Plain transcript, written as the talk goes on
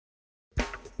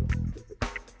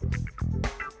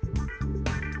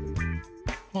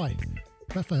Hi,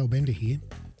 Raphael Bender here,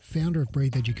 founder of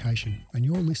Breathe Education, and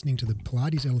you're listening to the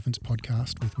Pilates Elephants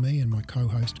podcast with me and my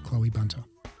co-host Chloe Bunter.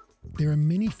 There are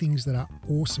many things that are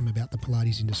awesome about the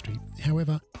Pilates industry.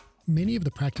 However, many of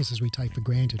the practices we take for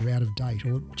granted are out of date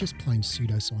or just plain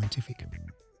pseudoscientific.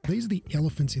 These are the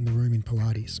elephants in the room in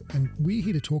Pilates, and we're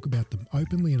here to talk about them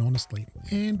openly and honestly,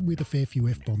 and with a fair few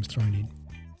F-bombs thrown in.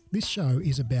 This show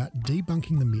is about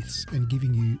debunking the myths and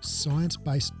giving you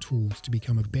science-based tools to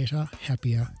become a better,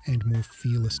 happier, and more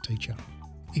fearless teacher.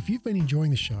 If you've been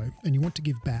enjoying the show and you want to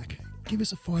give back, give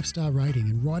us a 5-star rating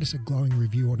and write us a glowing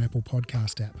review on Apple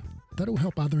Podcast app. That'll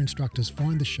help other instructors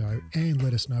find the show and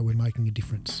let us know we're making a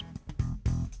difference.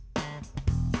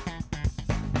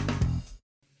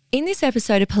 In this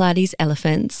episode of Pilates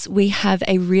Elephants, we have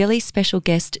a really special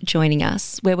guest joining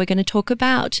us where we're going to talk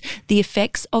about the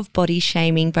effects of body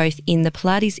shaming both in the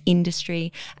Pilates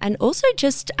industry and also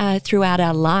just throughout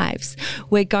our lives.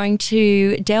 We're going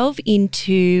to delve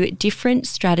into different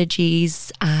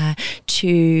strategies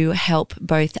to help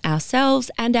both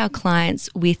ourselves and our clients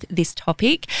with this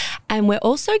topic. And we're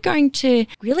also going to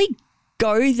really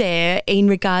go there in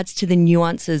regards to the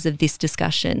nuances of this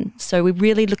discussion. So we're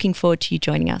really looking forward to you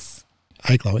joining us.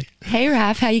 Hey, Chloe. Hey,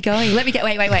 Raph. How you going? Let me get.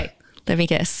 Wait. Let me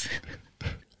guess.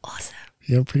 Awesome.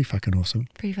 Yeah, I'm pretty fucking awesome.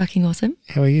 Pretty fucking awesome.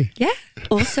 How are you? Yeah.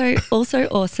 Also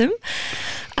awesome.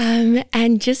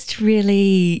 And just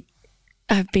really,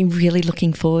 I've been really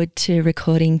looking forward to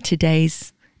recording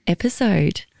today's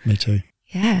episode. Me too.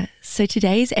 Yeah. So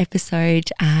today's episode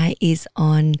is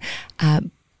on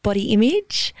body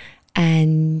image.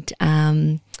 And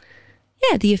the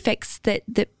effects that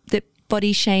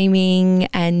body shaming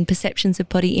and perceptions of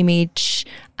body image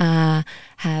can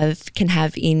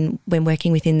have in when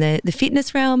working within the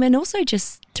fitness realm and also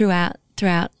just throughout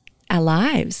our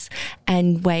lives,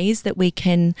 and ways that we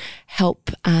can help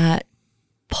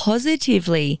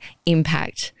positively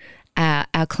impact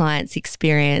our clients'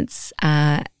 experience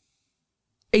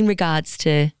in regards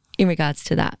to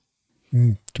that.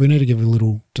 Do we need to give a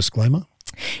little disclaimer?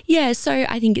 Yeah, so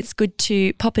I think it's good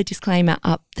to pop a disclaimer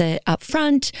up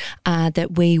front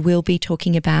that we will be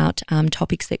talking about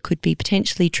topics that could be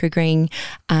potentially triggering,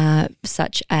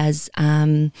 such as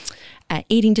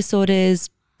eating disorders,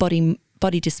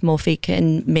 body dysmorphic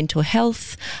and mental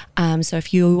health. So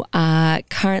if you are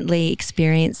currently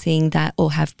experiencing that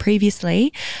or have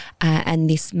previously, and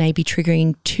this may be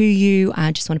triggering to you,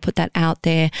 I just want to put that out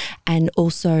there, and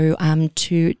also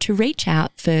to reach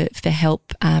out for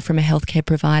help from a healthcare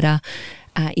provider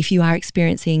if you are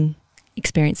experiencing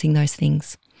those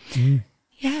things. Mm.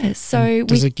 Yeah, so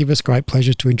does it give us great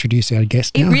pleasure to introduce our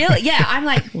guest now? It really, yeah, I'm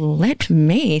like, let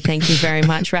me. Thank you very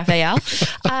much, Raphael.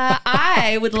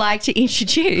 I would like to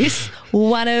introduce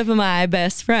one of my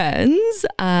best friends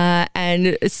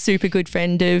and a super good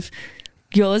friend of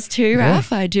yours too,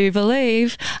 Raph, I do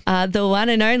believe, the one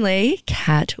and only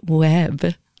Kat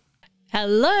Webb.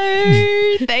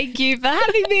 Hello. Thank you for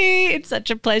having me. It's such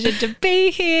a pleasure to be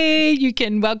here. You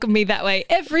can welcome me that way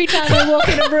every time I walk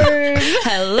in a room.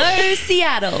 Hello,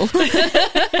 Seattle.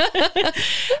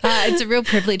 It's a real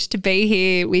privilege to be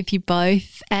here with you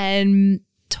both and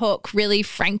talk really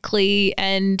frankly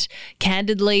and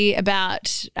candidly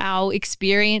about our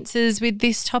experiences with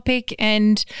this topic.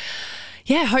 And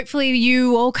yeah, hopefully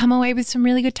you all come away with some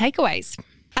really good takeaways.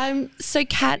 So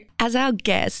Kat, as our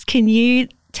guest, can you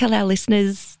tell our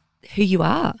listeners who you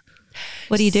are?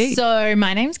 What do you do? So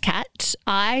my name's Kat.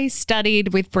 I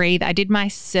studied with Breathe. I did my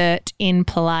cert in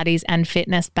Pilates and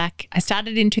fitness I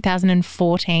started in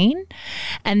 2014,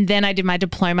 and then I did my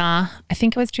diploma, I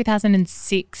think it was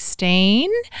 2016.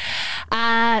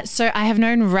 So I have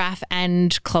known Raph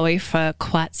and Chloe for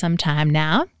quite some time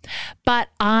now, but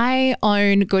I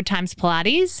own Good Times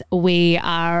Pilates. We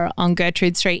are on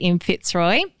Gertrude Street in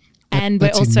Fitzroy. And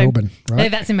that's we're also in Melbourne, right?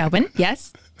 That's in Melbourne,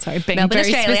 yes. Sorry, being Melbourne,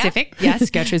 very Australia. specific. Yes,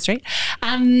 Gertrude Street.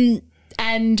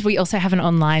 And we also have an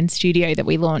online studio that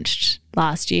we launched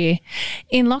last year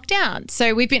in lockdown.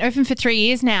 So we've been open for 3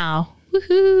 years now.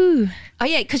 Woohoo. Oh,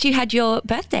 yeah, because you had your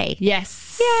birthday.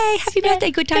 Yes. Yay, happy birthday,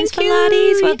 Good Times Thank you.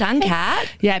 Pilates. Well done, Kat.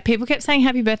 Yeah, people kept saying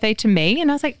happy birthday to me and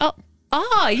I was like,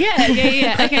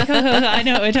 yeah. Okay, cool. I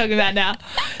know what we're talking about now.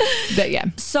 But yeah.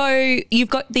 So you've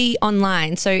got the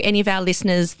online. So any of our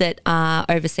listeners that are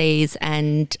overseas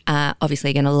and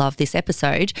obviously going to love this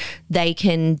episode, they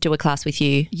can do a class with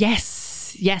you. Yes.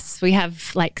 yes, we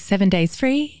have like 7 days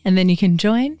free and then you can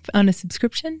join on a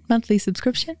monthly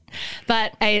subscription.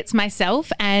 But it's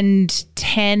myself and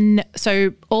 10,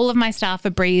 so all of my staff are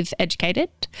Breathe educated.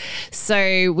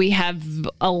 So we have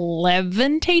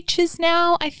 11 teachers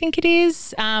now, I think it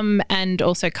is, and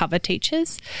also cover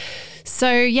teachers.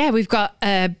 So yeah, we've got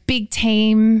a big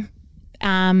team,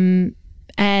 and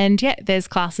yeah, there's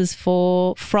classes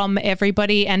from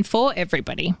everybody and for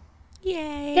everybody.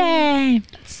 Yay. Yay.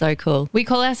 So cool. We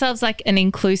call ourselves like an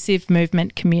inclusive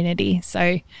movement community.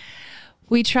 So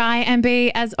we try and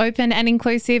be as open and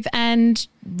inclusive and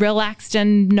relaxed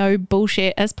and no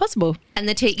bullshit as possible.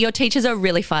 And your teachers are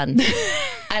really fun.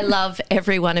 I love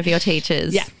every one of your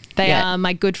teachers. Yeah, they are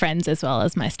my good friends as well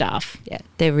as my staff. Yeah,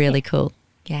 they're really cool.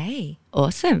 Yay.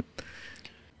 Awesome.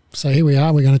 So here we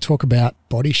are. We're going to talk about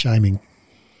body shaming.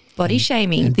 Body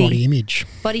shaming. And body image.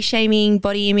 Body shaming,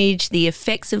 body image, the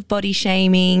effects of body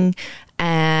shaming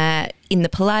in the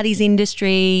Pilates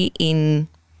industry, in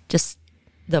just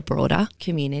the broader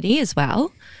community as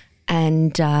well.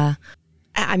 And I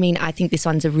mean, I think this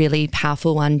one's a really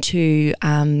powerful one too,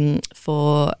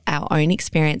 for our own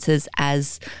experiences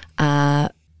as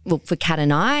for Kat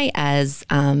and I as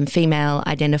female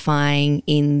identifying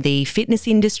in the fitness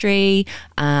industry.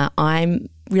 I'm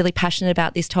really passionate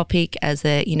about this topic as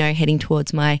heading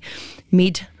towards my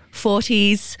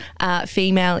mid-40s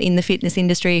female in the fitness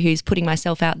industry who's putting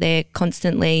myself out there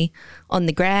constantly on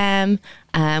the gram.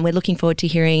 We're looking forward to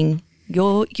hearing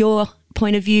your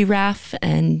point of view, Raf,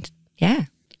 and yeah.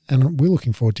 And we're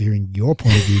looking forward to hearing your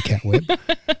point of view, Kat Webb.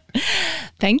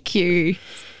 Thank you.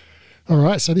 All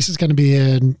right, so this is going to be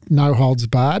a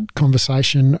no-holds-barred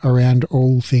conversation around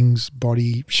all things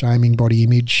body shaming, body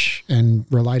image and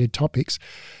related topics.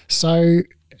 So,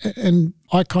 and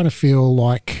I kind of feel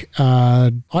like,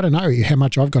 I don't know how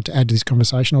much I've got to add to this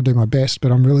conversation. I'll do my best,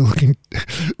 but I'm really looking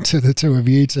to the two of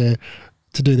you to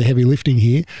do the heavy lifting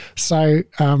here. So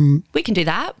we can do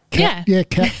that. Kat,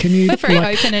 can you? We're very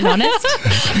open and honest.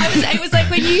 It was like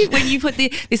when you put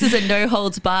this is a no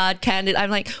holds barred candid. I'm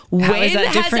like, when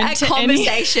has a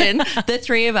conversation the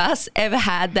three of us ever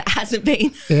had that hasn't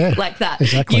been like that?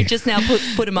 Exactly. You just now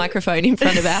put a microphone in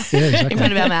front of our in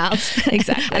front of our mouths,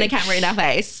 exactly, and a camera in our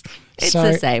face. It's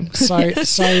the same.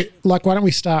 So like, why don't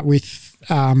we start with?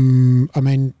 I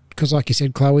mean, because like you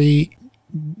said, Chloe,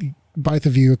 both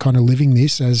of you are kind of living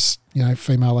this as,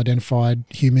 female identified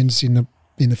humans in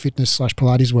the fitness /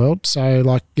 Pilates world. So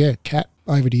like, yeah, Kat,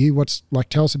 over to you.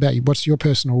 Tell us about you. What's your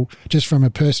personal, just from a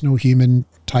personal human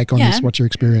take on this, what's your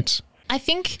experience? I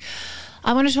think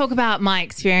I want to talk about my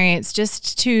experience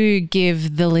just to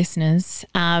give the listeners,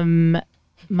 say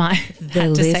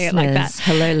it like that.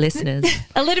 Hello, listeners.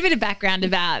 A little bit of background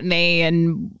about me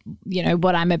and,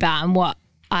 what I'm about and what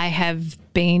I have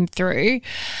been through.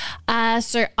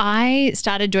 So I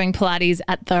started doing Pilates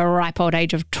at the ripe old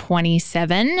age of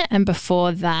 27, and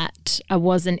before that I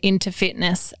wasn't into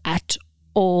fitness at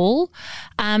all.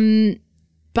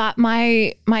 But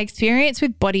my experience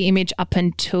with body image up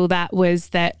until that was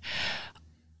that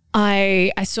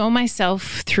I saw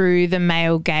myself through the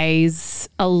male gaze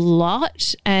a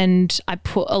lot, and I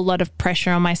put a lot of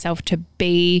pressure on myself to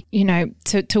be,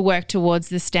 to work towards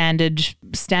the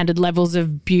standard levels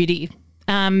of beauty.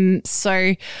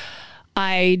 So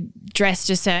I dressed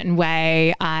a certain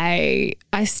way. I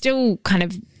still kind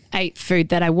of ate food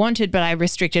that I wanted, but I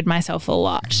restricted myself a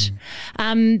lot.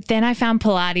 Then I found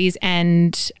Pilates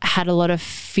and had a lot of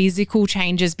physical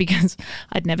changes because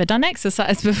I'd never done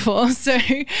exercise before. So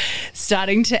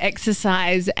starting to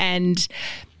exercise and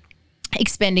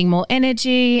expending more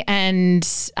energy and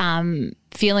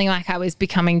feeling like I was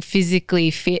becoming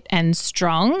physically fit and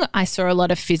strong, I saw a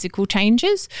lot of physical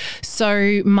changes.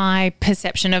 So my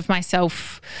perception of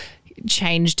myself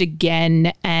changed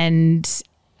again, and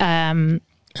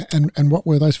what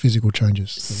were those physical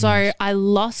changes? So I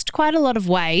lost quite a lot of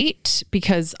weight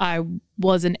because I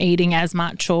wasn't eating as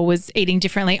much or was eating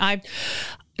differently.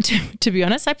 To be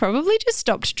honest, I probably just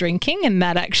stopped drinking, and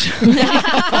that actually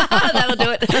that'll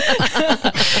do it.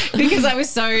 Because I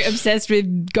was so obsessed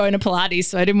with going to Pilates,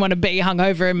 so I didn't want to be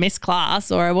hungover and miss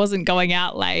class, or I wasn't going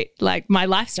out late. Like, my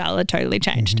lifestyle had totally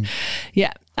changed. Mm-hmm.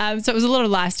 Yeah. So it was a lot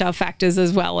of lifestyle factors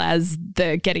as well as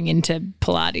the getting into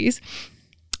Pilates.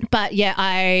 But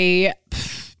yeah,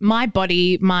 my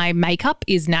body, my makeup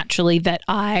is naturally that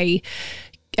I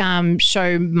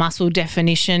show muscle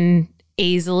definition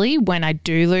easily when I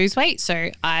do lose weight.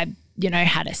 So I,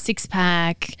 had a six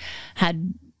pack,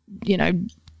 had,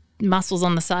 muscles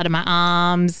on the side of my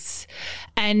arms,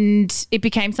 and it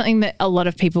became something that a lot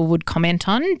of people would comment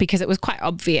on because it was quite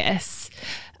obvious.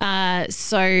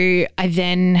 So I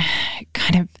then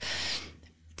kind of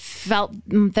felt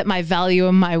that my value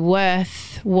and my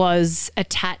worth was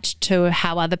attached to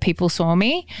how other people saw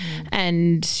me.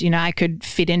 And, you know, I could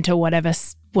fit into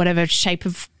whatever shape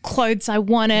of clothes I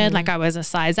wanted. Like I was a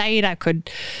size 8. I could,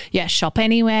 shop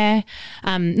anywhere.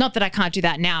 Not that I can't do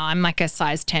that now. I'm like a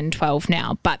size 10, 12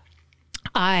 now. But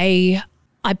I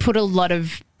put a lot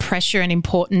of pressure and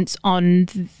importance on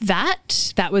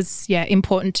that. That was,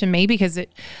 important to me because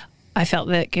I felt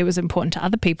that it was important to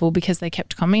other people because they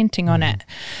kept commenting on it.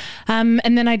 And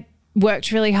then I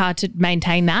worked really hard to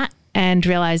maintain that and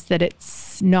realised that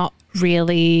it's not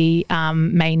really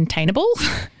maintainable.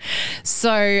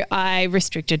 So I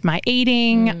restricted my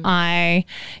eating. I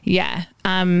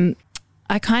kind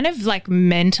of like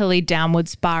mentally downward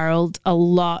spiraled a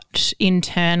lot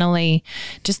internally,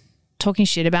 just talking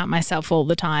shit about myself all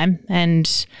the time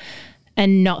and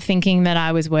not thinking that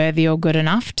I was worthy or good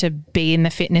enough to be in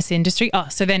the fitness industry. Oh,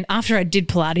 so then after I did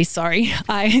Pilates,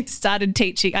 I started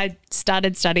teaching. I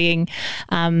started studying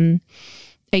a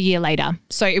year later.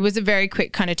 So it was a very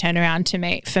quick kind of turnaround for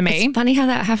me. It's funny how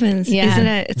that happens, isn't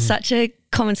it? It's such a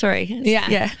common story.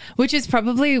 Yeah. Which is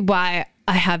probably why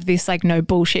I have this like no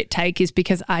bullshit take, is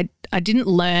because I didn't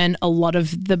learn a lot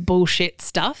of the bullshit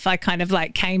stuff. I kind of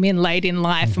like came in late in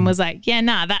life and was like,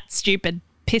 that's stupid.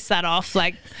 Piss that off.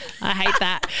 Like, I hate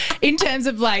that in terms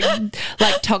of like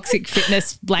toxic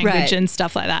fitness language and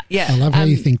stuff like that. Yeah. I love how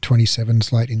you think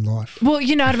 27's late in life. Well,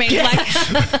 you know what I mean? Like,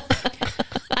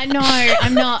 I know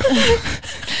I'm not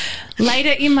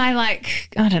later in my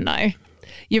I don't know.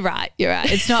 You're right.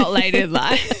 It's not late in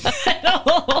life at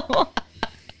all.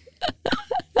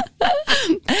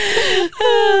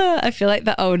 I feel like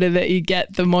the older that you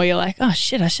get, the more you're like, oh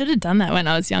shit, I should have done that when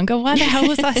I was younger. Why the hell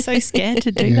was I so scared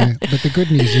to do that? But the good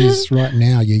news is right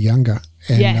now you're younger.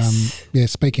 And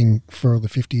yes. Speaking for all the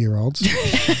 50-year-olds,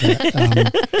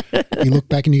 you look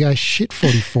back and you go, shit,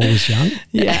 44 was young.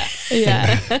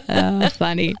 Yeah.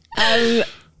 Funny. And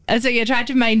so I tried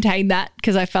to maintain that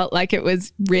because I felt like it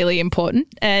was really important,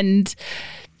 and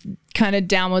kind of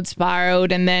downward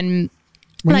spiraled. And then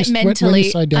mentally, when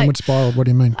you say downward spiraled, what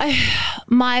do you mean?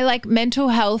 My mental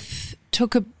health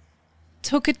took a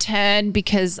turn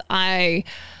because I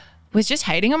was just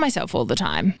hating on myself all the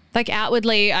time. Like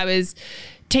outwardly, I was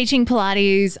teaching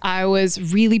Pilates. I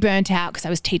was really burnt out because I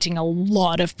was teaching a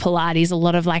lot of Pilates, a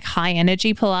lot of like high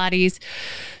energy Pilates.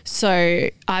 So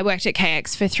I worked at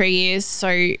KX for 3 years. So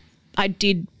I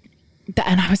did that,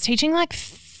 and I was teaching like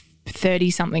 30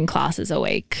 something classes a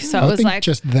week. So it was like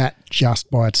just by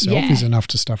itself is enough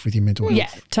to stuff with your mental health. Yeah,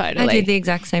 totally. I did the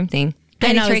exact same thing.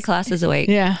 33 classes a week.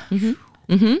 Yeah.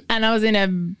 And I was in a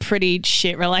pretty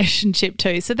shit relationship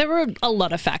too. So there were a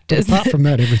lot of factors. But apart from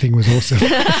that, everything was awesome.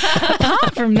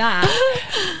 Apart from that.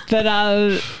 But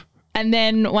and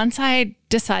then once I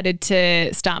decided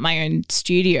to start my own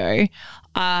studio,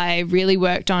 I really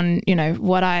worked on,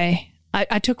 what I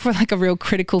took for like a real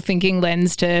critical thinking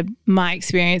lens to my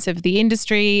experience of the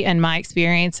industry and my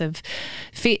experience of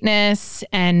fitness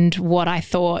and what I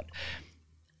thought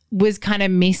was kind of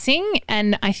missing.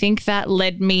 And I think that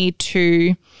led me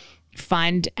to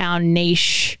find our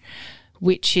niche,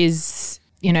 which is,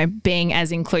 being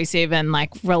as inclusive and like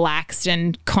relaxed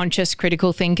and conscious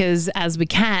critical thinkers as we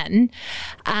can.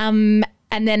 And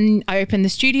then I opened the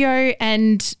studio,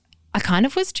 and I kind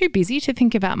of was too busy to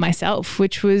think about myself,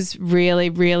 which was really,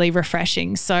 really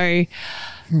refreshing. So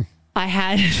I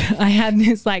had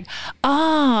this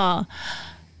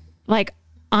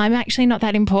I'm actually not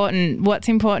that important. What's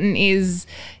important is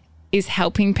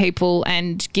helping people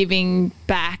and giving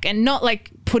back, and not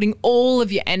like putting all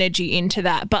of your energy into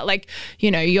that, but like,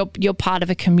 you're part of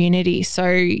a community.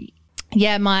 So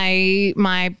yeah,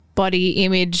 my body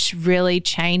image really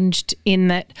changed in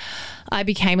that I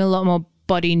became a lot more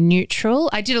body neutral.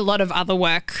 I did a lot of other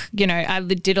work. I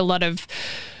did a lot of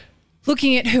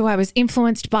looking at who I was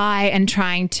influenced by and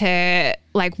trying to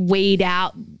like weed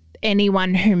out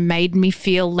anyone who made me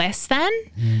feel less than.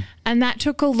 And that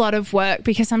took a lot of work,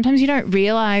 because sometimes you don't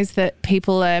realize that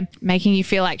people are making you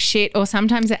feel like shit, or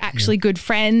sometimes they're actually good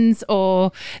friends,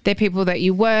 or they're people that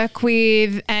you work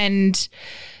with, and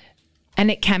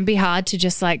it can be hard to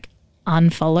just like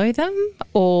unfollow them,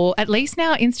 or at least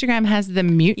now Instagram has the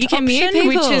mute option,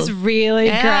 which is really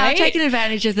great. I've taken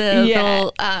advantage of the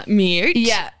little mute.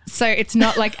 Yeah. So it's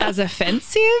not like as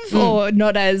offensive or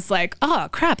not as like, oh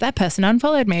crap, that person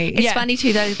unfollowed me. It's funny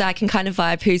too though that I can kind of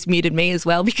vibe who's muted me as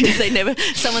well, because they never,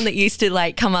 someone that used to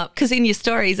like come up, because in your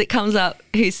stories it comes up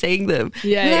who's seeing them.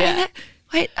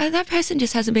 Wait, that person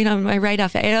just hasn't been on my radar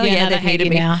for they've muted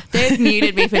me now. They've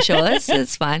muted me for sure.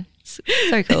 It's fine. So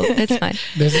cool. It's fine.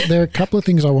 There are a couple of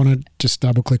things I want to just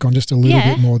double click on just a little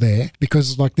bit more there,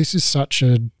 because like this is such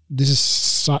a this is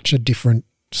such a different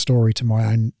story to my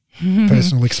own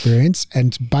personal experience,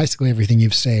 and basically everything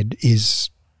you've said is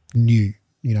new,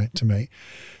 to me.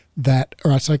 That,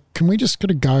 all right, so can we just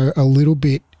kind of go a little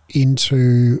bit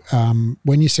into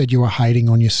when you said you were hating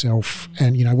on yourself,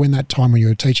 and, when that time when you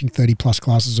were teaching 30 plus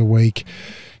classes a week,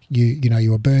 you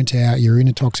were burnt out, you're in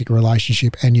a toxic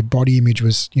relationship, and your body image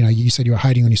was, you said you were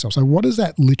hating on yourself. So what does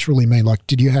that literally mean? Like,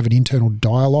 did you have an internal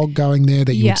dialogue going there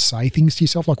that you would say things to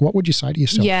yourself? Like, what would you say to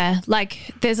yourself? Yeah,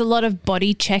 like there's a lot of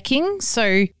body checking.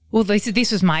 So,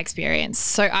 this was my experience.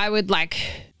 So I would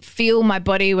feel my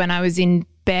body when I was in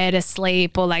bed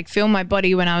asleep, or feel my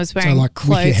body when I was wearing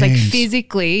clothes,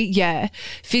 physically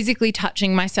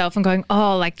touching myself and going,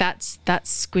 oh, that's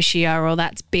squishier, or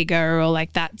that's bigger, or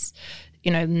that's,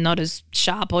 not as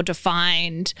sharp or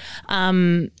defined.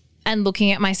 And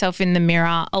looking at myself in the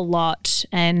mirror a lot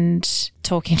and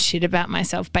talking shit about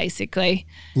myself, basically.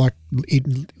 Like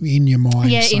in your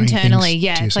mind? Yeah, internally.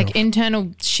 Yeah, it's like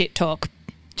internal shit talk.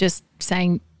 Just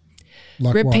saying,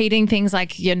 repeating things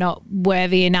like you're not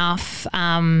worthy enough.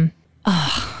 I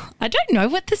don't know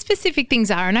what the specific things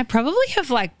are, and I probably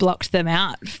have blocked them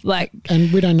out.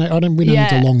 And we don't know. We don't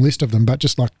need a long list of them, but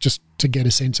just to get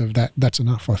a sense of that, that's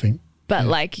enough, I think.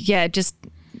 But just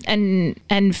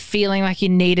and feeling like you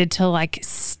needed to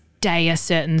stay a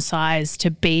certain size to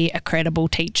be a credible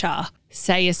teacher,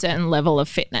 say a certain level of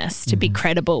fitness to be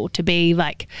credible, to be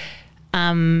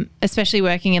especially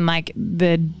working in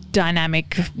the dynamic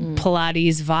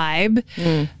Pilates vibe.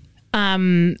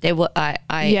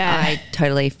 I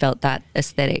totally felt that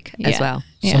aesthetic as well.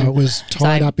 So it was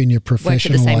tied up in your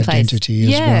professional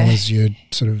identity as well as your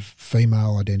sort of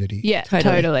female identity. Yeah,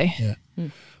 totally. Yeah.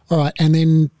 All right, and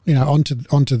then onto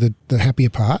the happier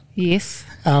part. Yes.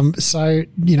 So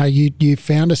you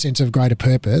found a sense of greater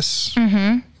purpose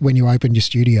when you opened your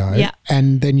studio,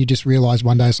 and then you just realised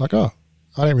one day it's like, oh,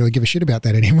 I don't really give a shit about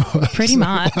that anymore. Pretty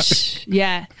much,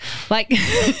 yeah.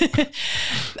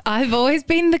 I've always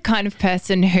been the kind of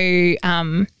person who,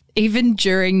 even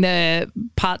during the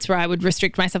parts where I would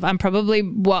restrict myself, I probably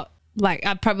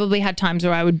had times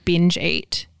where I would binge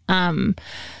eat,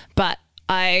 but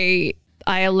I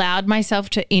allowed myself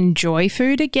to enjoy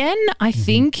food again. I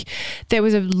think there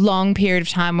was a long period of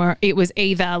time where it was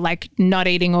either not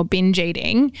eating or binge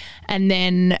eating, and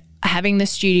then having the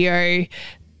studio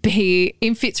be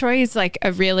in Fitzroy is a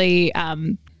really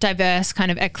diverse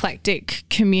kind of eclectic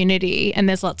community, and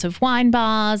there's lots of wine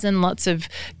bars and lots of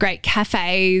great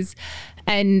cafes.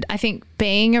 And I think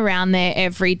being around there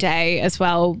every day as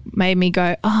well made me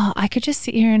go, oh, I could just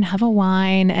sit here and have a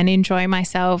wine and enjoy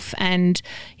myself and,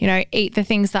 eat the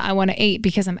things that I want to eat,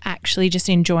 because I'm actually just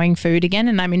enjoying food again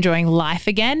and I'm enjoying life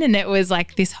again. And it was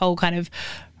this whole kind of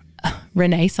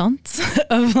renaissance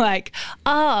of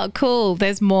oh, cool,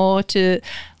 there's more to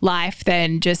life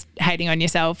than just hating on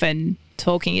yourself and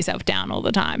talking yourself down all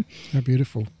the time. How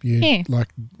beautiful. The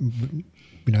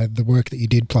work that you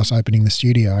did plus opening the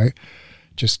studio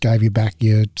just gave you back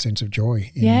your sense of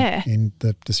joy in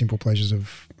the simple pleasures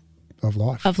of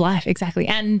life. Of life, exactly.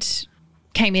 And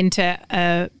came into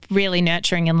a really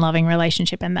nurturing and loving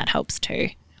relationship, and that helps too.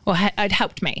 Or it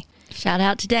helped me. Shout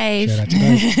out to Dave. So,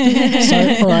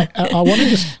 all right, I want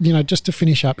to just to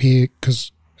finish up here,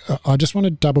 because I just want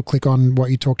to double click on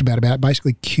what you talked about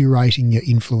basically curating your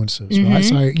influences, right?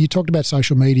 So you talked about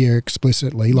social media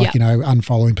explicitly,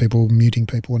 unfollowing people, muting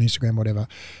people on Instagram, whatever.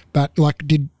 But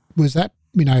was that,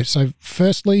 so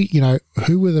firstly,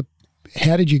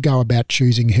 how did you go about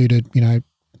choosing who to,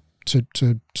 to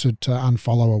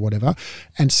unfollow or whatever?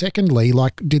 And secondly,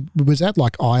 was that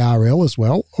IRL as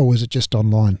well, or was it just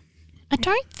online? I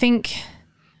don't think,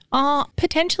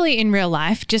 potentially in real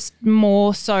life, just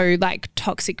more so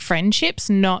toxic friendships,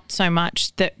 not so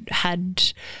much that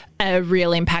had a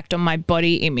real impact on my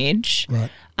body image.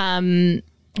 Right.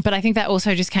 But I think that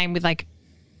also just came with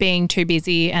being too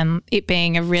busy and it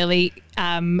being a really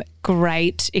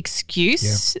great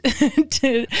excuse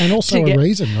and also a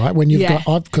reason, right? When you've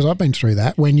got, because I've been through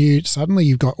that, when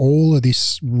you've got all of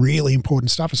this really important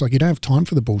stuff, it's you don't have time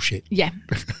for the bullshit. Yeah,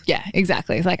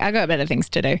 exactly. It's I got better things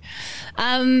to do.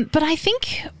 But I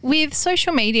think with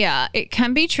social media, it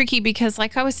can be tricky because,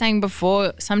 like I was saying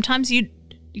before, sometimes you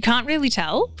can't really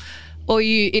tell, or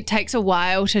it takes a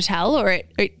while to tell, or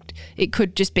it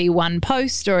could just be one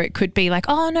post, or it could be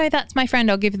oh no, that's my friend,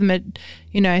 I'll give them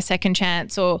a second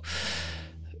chance, or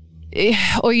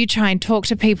you try and talk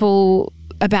to people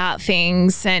about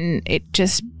things, and it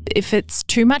just, if it's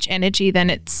too much energy,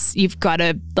 then you've kind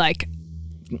of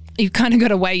got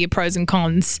to weigh your pros and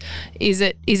cons. Is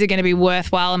it going to be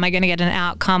worthwhile? Am I going to get an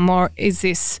outcome, or is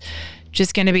this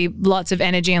just going to be lots of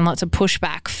energy and lots of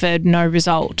pushback for no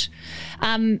result.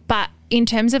 But in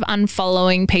terms of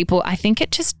unfollowing people, I think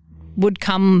it just would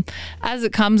come as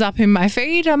it comes up in my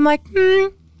feed. I'm like,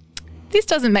 this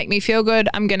doesn't make me feel good.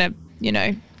 I'm going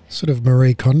to, Sort of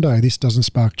Marie Kondo, this doesn't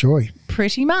spark joy.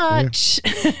 pretty much.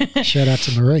 Yeah. Shout out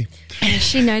to Marie.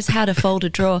 She knows how to fold a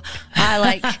drawer.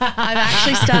 I've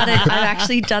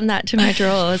actually done that to my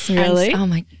drawers. Really? Oh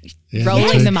my. Yeah,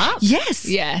 Rolling them up? Yes.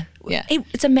 Yeah. Yeah.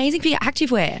 It's amazing for your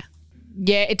activewear.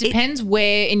 Yeah, it depends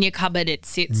where in your cupboard it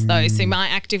sits though. So my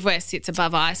activewear sits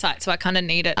above eyesight, so I kind of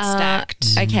need it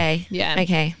stacked. Okay. Yeah.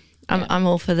 Okay. I'm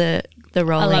all for the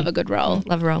rolling. I love a good roll.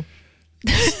 Love a roll.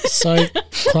 So,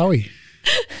 Chloe,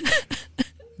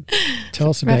 tell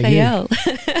us about Raphael.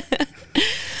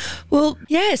 Well,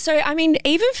 yeah. So, I mean,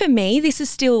 even for me, this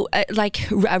is still like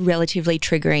a relatively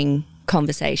triggering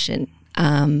conversation,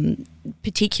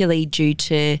 particularly due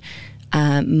to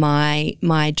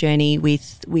my journey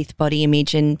with body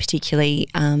image, and particularly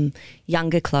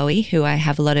younger Chloe, who I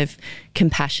have a lot of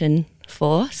compassion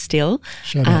for still.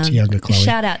 Shout out to younger Chloe.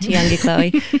 Shout out to younger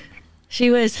Chloe. She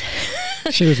was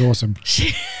awesome.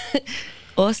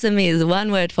 Awesome is one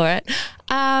word for it.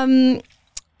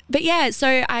 But yeah,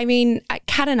 so I mean,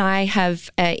 Kat and I have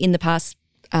in the past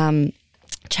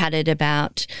chatted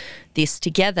about this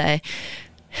together,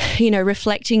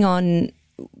 reflecting on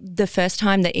the first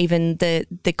time that even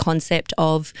the concept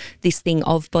of this thing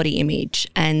of body image,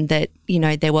 and that,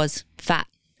 there was fat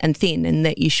and thin, and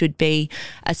that you should be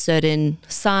a certain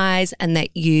size, and that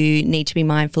you need to be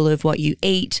mindful of what you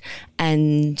eat,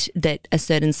 and that a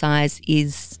certain size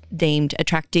is deemed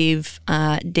attractive,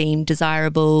 deemed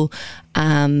desirable,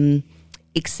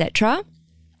 etc.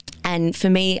 And for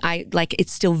me,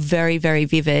 it's still very, very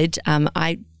vivid.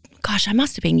 I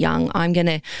must have been young. I'm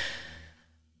gonna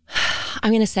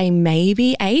say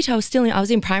maybe 8. I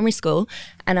was in primary school,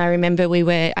 and I remember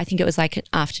I think it was like an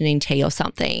afternoon tea or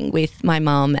something with my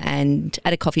mum, and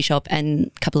at a coffee shop, and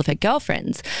a couple of her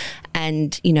girlfriends.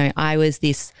 And, I was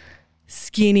this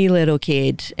skinny little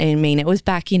kid. I mean, it was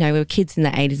back, we were kids in the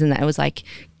 80s, and that was like,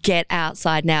 get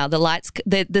outside now. The lights,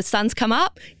 the sun's come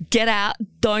up, get out,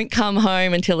 don't come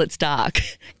home until it's dark.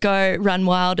 Go run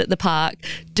wild at the park,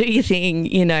 do your thing,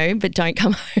 but don't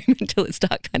come home until it's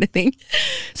dark, kind of thing.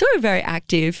 So we were very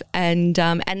active, and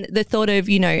the thought of,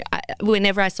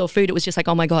 whenever I saw food, it was just like,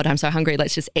 oh my God, I'm so hungry,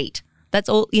 let's just eat. That's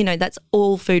all, that's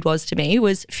all food was to me,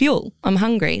 was fuel. I'm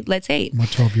hungry, let's eat. My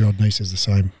 12-year-old niece is the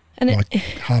same. And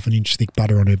half an inch thick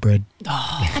butter on her bread.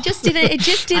 It just didn't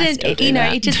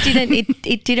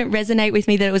resonate with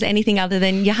me that it was anything other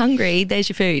than, you're hungry, there's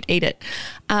your food, eat it.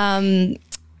 And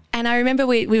I remember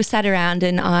we were sat around,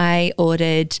 and I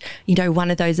ordered, one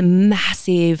of those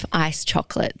massive iced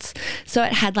chocolates. So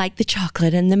it had like the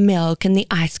chocolate and the milk and the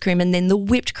ice cream, and then the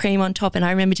whipped cream on top. And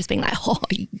I remember just being like,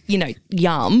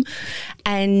 yum.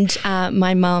 And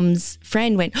my mum's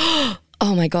friend went, oh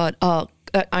my God,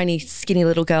 only skinny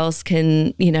little girls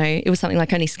can, it was something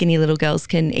like only skinny little girls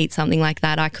can eat something like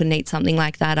that. I couldn't eat something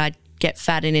like that. I'd get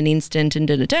fat in an instant, and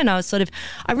da-da-da. And I was I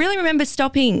really remember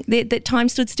stopping, that time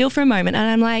stood still for a moment, and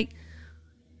I'm like,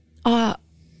 am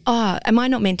I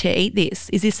not meant to eat this?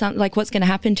 Is this something, like, what's going to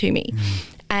happen to me?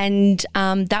 And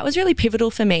that was really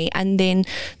pivotal for me. And then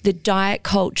the diet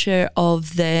culture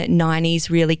of the 90s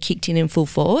really kicked in full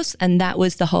force, and that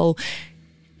was the whole,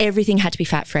 everything had to be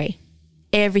fat-free.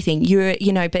 Everything,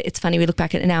 but it's funny, we look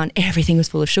back at it now, and everything was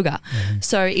full of sugar.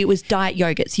 So it was diet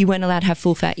yogurts. You weren't allowed to have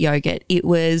full fat yogurt. It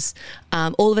was,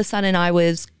 all of a sudden I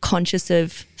was conscious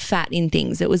of fat in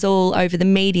things. It was all over the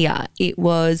media. It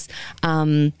was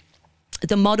the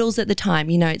models at the time,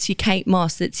 it's your Kate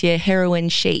Moss, it's your heroin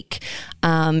chic.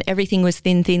 Everything was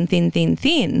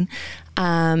thin.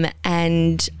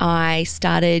 And I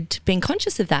started being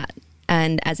conscious of that.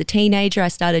 And as a teenager, I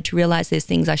started to realise there's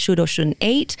things I should or shouldn't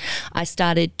eat. I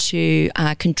started to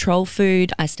control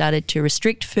food. I started to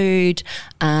restrict food.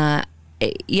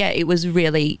 It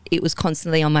was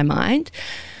constantly on my mind.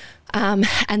 And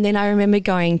then I remember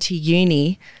going to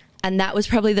uni, and that was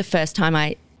probably the first time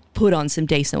I put on some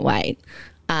decent weight.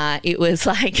 It was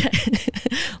like,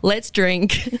 let's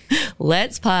drink,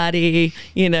 let's party,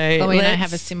 Chloe and I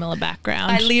have a similar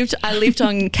background. I lived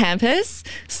on campus,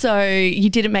 so you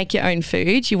didn't make your own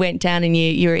food. You went down and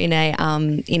you were in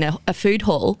a food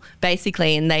hall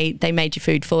basically, and they made your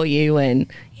food for you,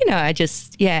 and and I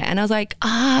was like,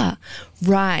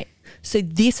 right. So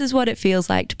this is what it feels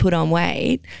like to put on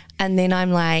weight. And then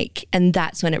I'm like, and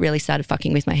that's when it really started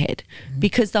fucking with my head,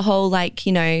 because the whole my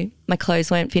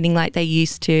clothes weren't fitting like they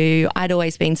used to. I'd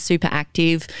always been super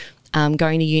active.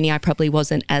 Going to uni, I probably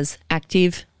wasn't as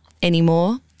active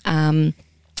anymore.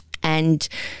 And,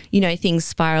 things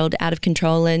spiraled out of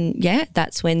control. And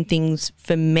that's when things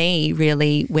for me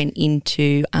really went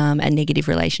into a negative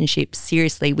relationship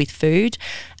seriously with food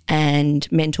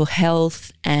and mental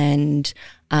health. And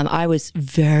I was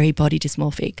very body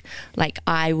dysmorphic. Like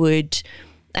I would,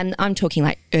 and I'm talking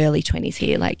like early 20s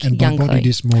here, like and young by body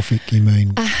Chloe. Dysmorphic, you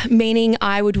mean? Meaning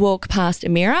I would walk past a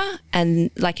mirror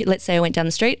and like, let's say I went down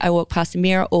the street, I walked past a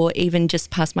mirror or even just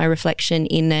past my reflection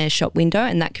in a shop window,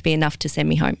 and that could be enough to send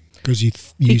me home. Because you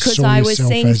Because saw I was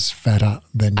yourself seeing- as fatter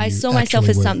than you I saw myself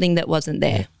as were. something that wasn't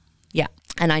there. Yeah.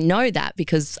 And I know that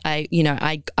because I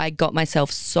got myself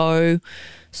so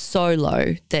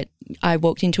low that I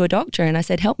walked into a doctor and I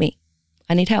said, help me.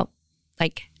 I need help.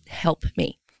 Like, help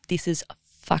me. This is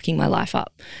fucking my life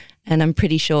up. And I'm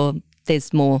pretty sure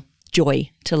there's more joy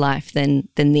to life than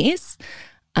this.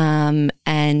 And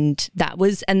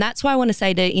that's why I want to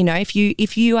say to,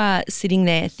 if you are sitting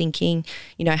there thinking,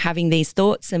 having these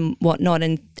thoughts and whatnot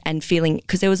and feeling,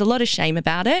 because there was a lot of shame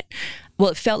about it. Well,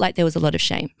 it felt like there was a lot of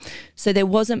shame. So there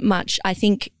wasn't much, I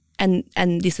think, and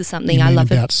this is something You I mean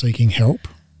love about seeking help?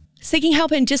 Seeking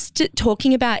help and just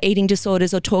talking about eating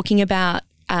disorders or talking about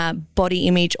body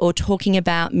image or talking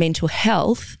about mental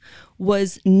health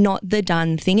was not the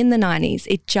done thing in the 90s.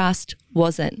 It just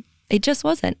wasn't.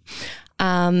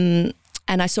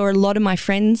 And I saw a lot of my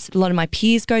friends, a lot of my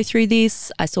peers go through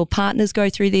this. I saw partners go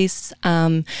through this.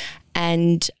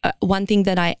 And one thing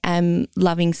that I am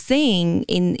loving seeing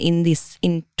in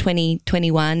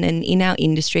 2021 and in our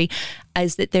industry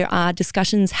is that there are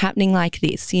discussions happening like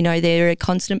this. There are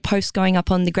constant posts going up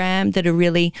on the gram that are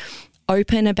really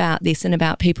open about this and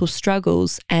about people's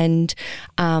struggles. And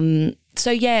I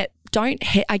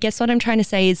guess what I'm trying to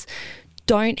say is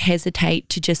don't hesitate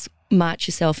to just march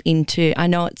yourself into, I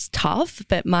know it's tough,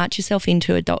 but march yourself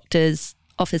into a doctor's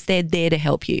office. They're there to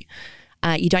help you.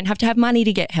 You don't have to have money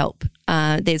to get help.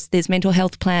 There's mental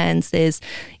health plans. There's,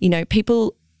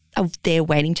 people are there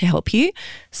waiting to help you.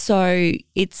 So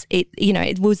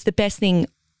it was the best thing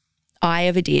I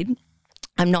ever did.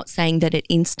 I'm not saying that it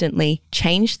instantly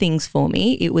changed things for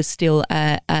me. It was still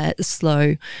a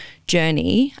slow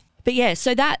journey. But yeah,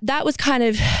 so that was kind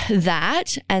of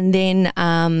that. And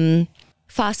then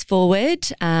fast forward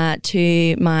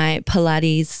to my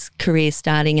Pilates career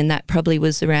starting, and that probably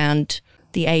was around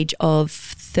the age of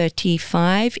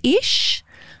 35-ish.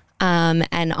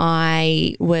 And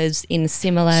I was in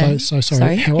similar... So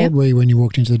sorry. How old were you when you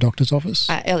walked into the doctor's office?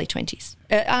 Early 20s.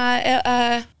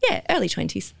 Early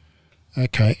 20s.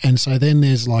 Okay. And so then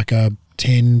there's like a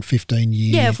 10, 15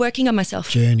 year... Yeah, of working on myself.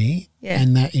 ...journey. Yeah.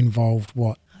 And that involved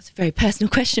what? That's a very personal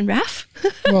question, Raf.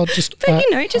 Well, just... but,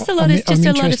 just a lot of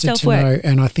self-work.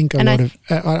 And I think I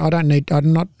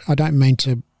don't mean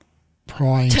to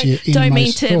pry into don't mean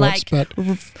those to thoughts, but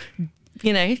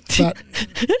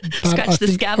scratch the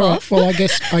scab off. Well, I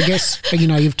guess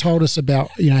you've told us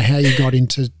about how you got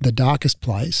into the darkest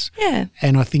place. Yeah.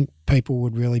 And I think people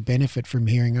would really benefit from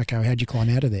hearing, okay, how'd you climb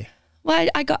out of there? Well,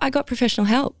 I got professional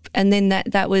help, and then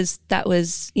that was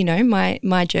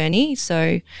my journey.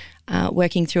 So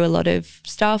working through a lot of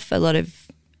stuff, a lot of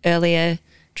earlier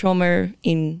trauma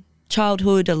in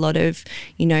childhood, a lot of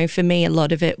for me, a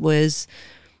lot of it was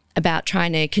about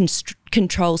trying to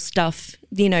control stuff,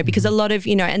 because a lot of,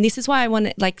 and this is why I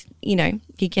want to, you're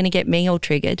going to get me all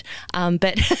triggered.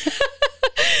 But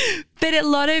a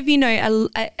lot of,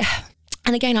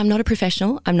 and again, I'm not a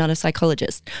professional, I'm not a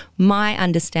psychologist. My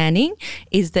understanding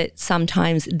is that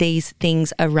sometimes these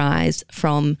things arise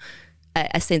from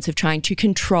a sense of trying to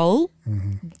control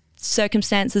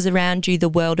circumstances around you, the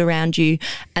world around you,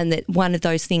 and that one of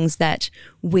those things that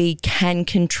we can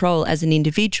control as an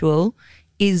individual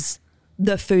is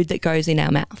the food that goes in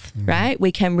our mouth, right?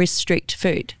 We can restrict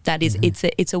food. That is,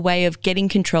 it's a way of getting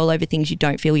control over things you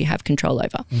don't feel you have control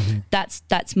over.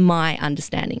 That's my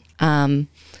understanding. So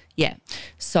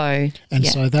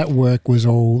that work was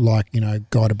all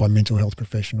guided by mental health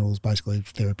professionals, basically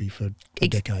therapy for a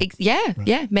decade.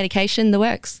 Medication, the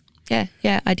works. I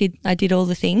did all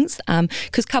the things.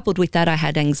 Because coupled with that, I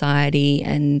had anxiety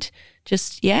and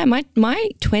just my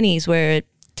 20s were,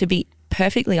 to be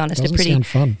perfectly honest, Doesn't a pretty sound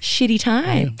fun. shitty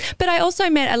time. Yeah. But I also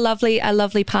met a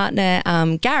lovely partner,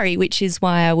 Gary, which is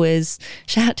why I was,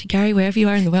 shout out to Gary wherever you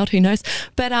are in the world, who knows.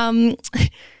 But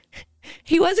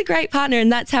he was a great partner, and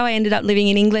that's how I ended up living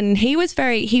in England. And he was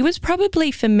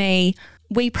probably for me,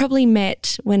 we probably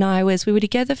met when we were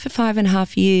together for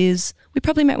 5.5 years. We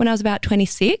probably met when I was about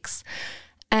 26,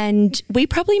 and we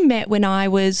probably met when I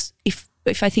was, if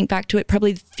I think back to it,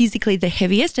 probably physically the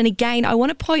heaviest. And again, I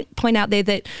want to point out there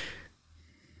that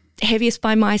heaviest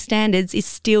by my standards is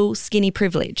still skinny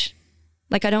privilege.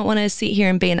 Like, I don't want to sit here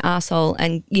and be an arsehole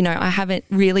and, you know, I haven't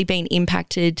really been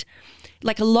impacted.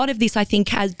 Like, a lot of this, I think,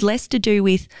 has less to do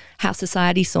with how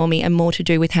society saw me and more to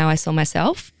do with how I saw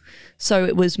myself. So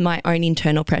it was my own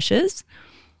internal pressures.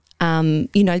 You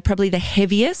know, probably the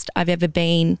heaviest I've ever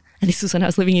been, and this was when I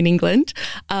was living in England,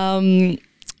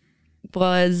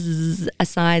 was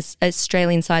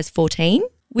Australian size 14,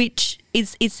 which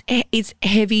is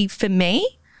heavy for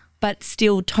me, but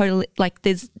still totally, like,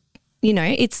 there's, you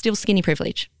know, it's still skinny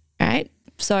privilege, right?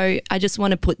 So I just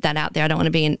want to put that out there. I don't want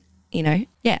to be in, you know,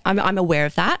 yeah, I'm aware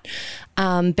of that.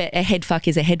 But a head fuck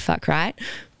is a head fuck, right?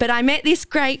 But I met this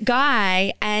great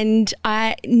guy and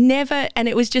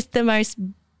it was just the most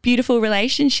beautiful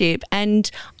relationship. And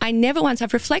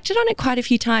I've reflected on it quite a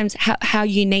few times, how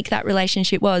unique that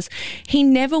relationship was. He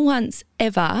never once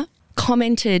ever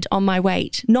commented on my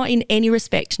weight, not in any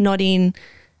respect, not in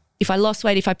if I lost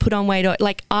weight, if I put on weight, or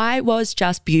like, I was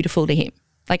just beautiful to him.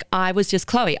 Like, I was just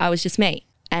Chloe, I was just me.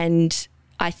 And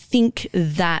I think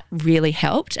that really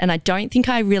helped. And I don't think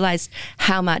I realized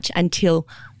how much until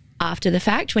after the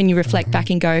fact, when you reflect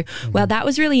back and go, well, that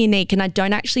was really unique. And I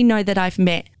don't actually know that I've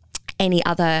met any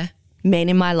other men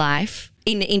in my life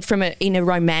in a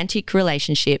romantic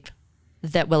relationship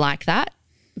that were like that.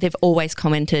 They've always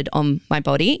commented on my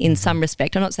body in some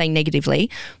respect. I'm not saying negatively,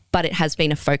 but it has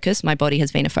been a focus. My body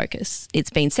has been a focus. It's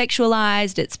been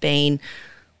sexualized, it's been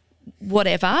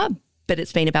whatever, but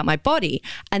it's been about my body.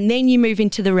 And then you move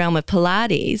into the realm of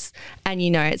Pilates and,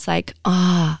 you know, it's like,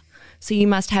 so you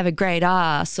must have a great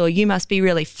ass, or you must be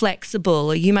really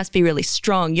flexible, or you must be really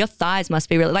strong. Your thighs must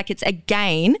be really, like, it's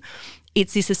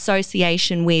this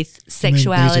association with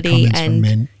sexuality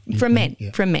and from men.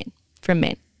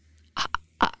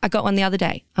 I got one the other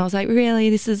day. I was like,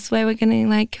 really, this is where we're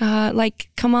going to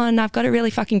come on, I've got a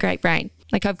really fucking great brain.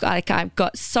 Like, I've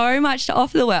got so much to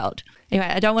offer the world. Anyway,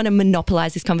 I don't want to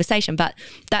monopolize this conversation, but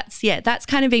that's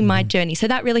kind of been my journey. So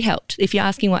that really helped, if you're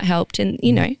asking what helped. And,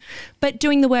 you know, but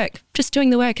doing the work,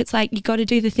 it's like, you got to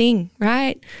do the thing,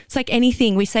 right? It's like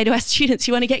anything we say to our students,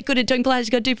 you want to get good at doing Pilates,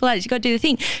 you got to do Pilates, you got to do the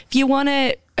thing. If you want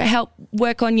to help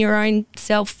work on your own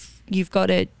self, you've got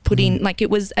to put in, like, it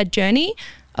was a journey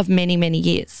of many, many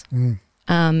years. And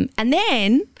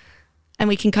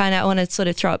we can I want to sort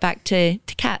of throw it back to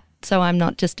Kat, so I'm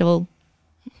not just all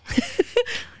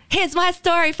here's my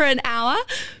story for an hour.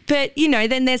 But, you know,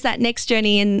 then there's that next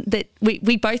journey, and that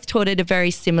we both taught at a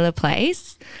very similar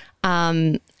place.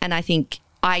 And I think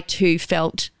I too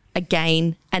felt,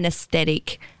 again, an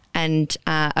aesthetic and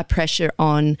a pressure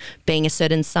on being a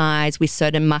certain size with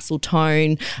certain muscle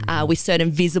tone, with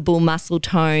certain visible muscle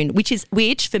tone,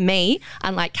 which for me,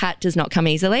 unlike Kat, does not come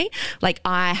easily. Like,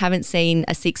 I haven't seen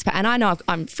a six pack, and I know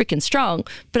I'm freaking strong,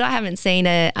 but I haven't seen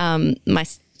my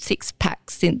six pack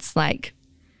since, like,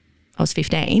 I was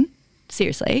 15.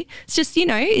 Seriously. It's just, you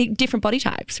know, different body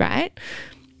types, right?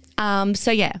 So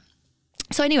yeah.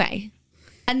 So anyway,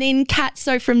 and then Kat,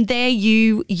 so from there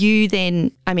you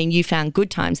then, I mean, you found good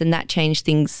times and that changed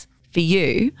things for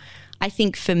you. I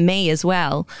think for me as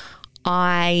well,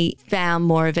 I found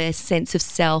more of a sense of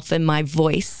self and my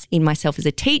voice in myself as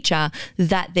a teacher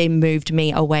that then moved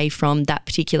me away from that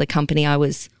particular company I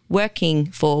was working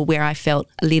for, where I felt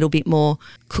a little bit more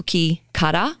cookie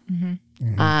cutter.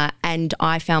 And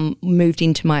I moved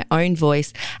into my own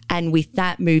voice, and with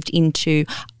that moved into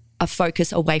a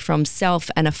focus away from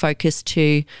self and a focus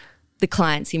to the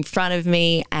clients in front of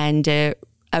me, and a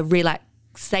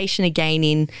relaxation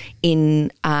again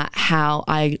in how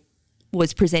I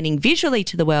was presenting visually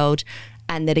to the world,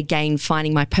 and that again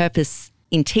finding my purpose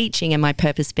in teaching, and my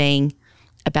purpose being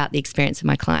about the experience of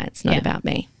my clients, not about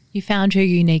me. You found your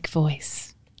unique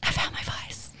voice. I found my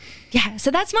voice. Yeah, so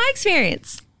that's my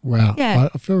experience. Wow. Yeah.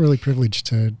 I feel really privileged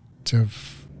to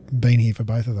have been here for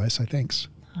both of those, so thanks.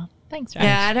 Oh, thanks, Rose.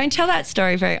 Yeah, I don't tell that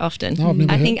story very often. No,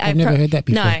 I've never heard that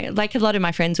before. No, like a lot of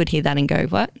my friends would hear that and go,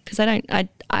 what? Because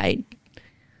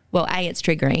well, A, it's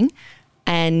triggering,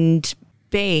 and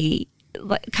B,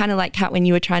 kind of like Kat, when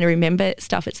you were trying to remember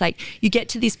stuff, it's like you get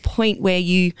to this point where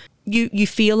you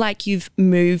feel like you've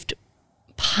moved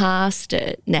past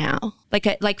it now.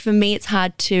 Like for me, it's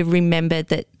hard to remember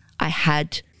that I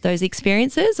had those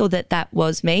experiences, or that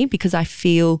was me, because I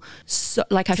feel so,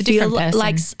 like I feel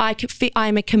like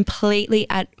I'm a completely,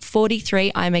 at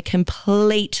 43, I'm a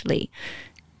completely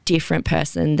different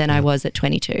person than I was at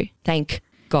 22. Thank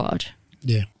God.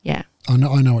 Yeah. Yeah. I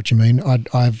know what you mean.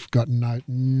 I've got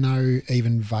no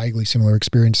even vaguely similar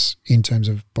experience in terms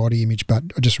of body image, but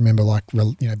I just remember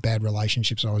bad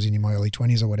relationships I was in my early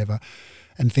 20s or whatever,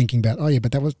 and thinking about,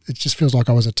 but it just feels like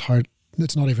I was a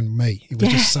it's not even me. It was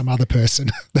just some other person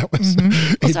that was.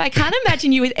 Also, I can't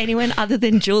imagine you with anyone other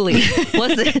than Julie.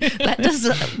 Was it? That does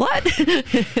what?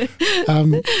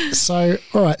 So,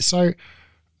 all right. So,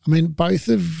 I mean, both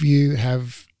of you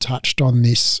have touched on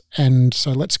this, and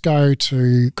so let's go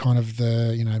to kind of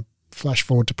the, you know, flash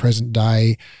forward to present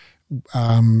day.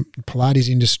 Pilates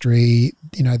industry,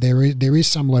 you know, there is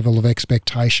some level of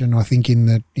expectation, I think, in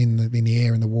the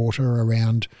air and the water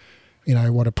around, you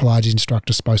know, what a Pilates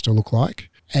instructor is supposed to look like.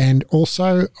 And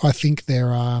also, I think there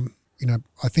are, you know,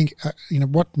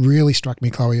 what really struck me,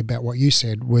 Chloe, about what you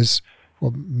said was,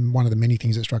 well, one of the many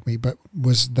things that struck me, but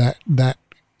was that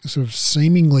sort of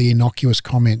seemingly innocuous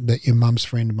comment that your mum's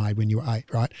friend made when you were 8,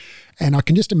 right? And I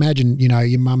can just imagine, you know,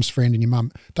 your mum's friend and your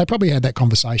mum, they probably had that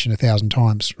conversation 1,000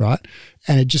 times, right?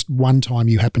 And it just one time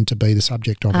you happened to be the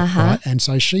subject of it, right? And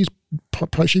so she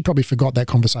probably forgot that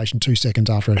conversation 2 seconds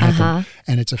after it happened,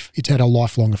 and it's had a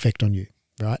lifelong effect on you,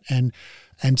 right? And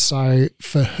so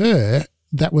for her,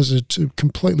 that was a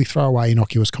completely throwaway,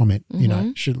 innocuous comment, you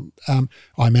know,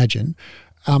 I imagine.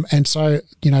 And so,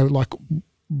 you know, like,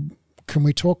 can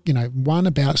we talk, you know, one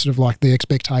about sort of like the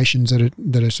expectations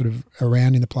that are sort of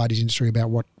around in the Pilates industry about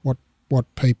what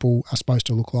people are supposed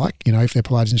to look like, you know, if they're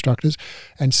Pilates instructors,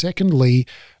 and secondly,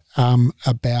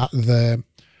 about the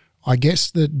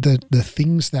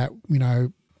things that, you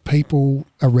know, people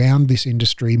around this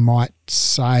industry might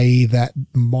say that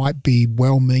might be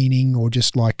well-meaning or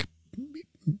just like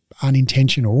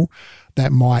unintentional,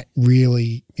 that might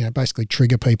really, you know, basically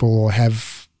trigger people or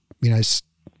have, you know,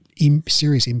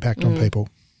 serious impact on people.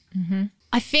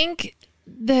 I think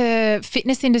the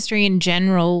fitness industry in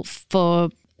general for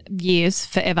years,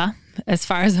 forever, as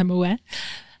far as I'm aware,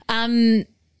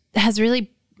 has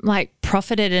really like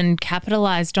profited and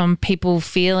capitalized on people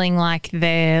feeling like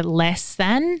they're less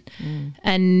than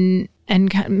and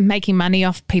making money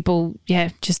off people,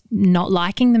 just not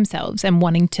liking themselves and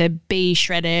wanting to be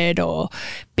shredded or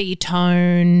be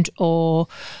toned or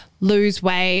lose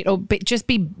weight or just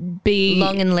be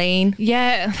long and lean.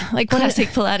 Yeah, like classic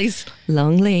Pilates,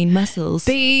 long, lean muscles.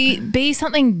 Be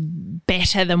something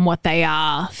better than what they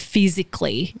are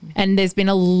physically. And there's been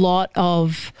a lot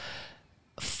of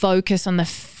focus on the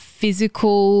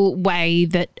physical way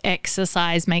that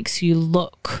exercise makes you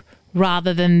look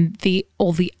rather than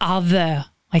all the other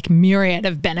like myriad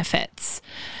of benefits.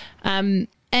 And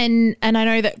I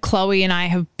know that Chloe and I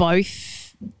have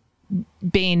both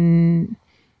been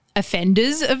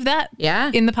offenders of that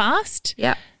in the past.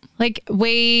 Yeah. Like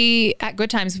at Good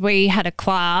Times, we had a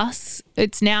class.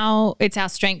 It's our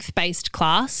strength-based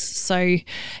class. So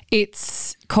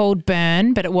it's called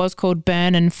Burn, but it was called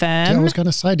Burn and Firm. Yeah, I was going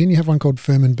to say, didn't you have one called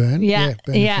Firm and Burn? Yeah.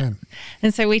 Burn and Firm.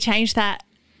 And so we changed that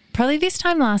probably this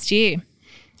time last year.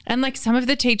 And like some of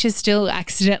the teachers still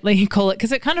accidentally call it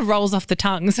because it kind of rolls off the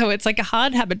tongue. So it's like a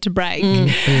hard habit to break.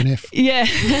 BNF. Yeah.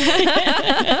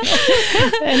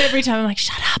 And every time I'm like,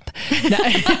 shut up. No.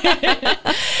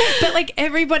 But like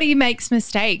everybody makes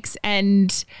mistakes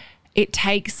and it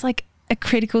takes like a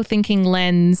critical thinking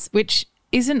lens, which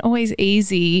isn't always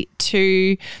easy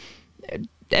to,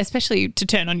 especially to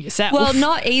turn on yourself. Well,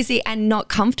 not easy and not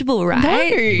comfortable, right? No.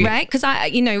 Right? Because I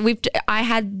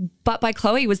had But by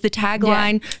Chloe was the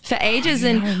tagline for ages.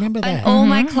 I remember that. And all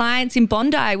my clients in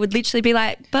Bondi would literally be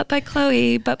like, but by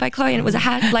Chloe. And it was a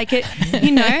hat, like it,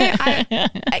 you know,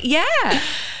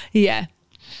 Yeah.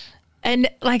 And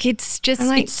like it's just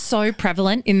it's so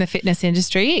prevalent in the fitness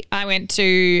industry. I went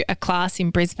to a class in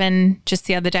Brisbane just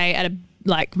the other day at a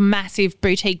like massive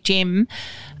boutique gym.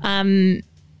 And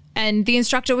the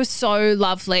instructor was so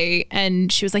lovely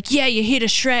and she was like, yeah, you're here to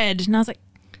shred. And I was like,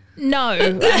 no,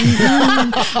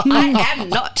 I am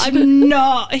not. I'm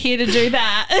not here to do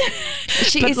that.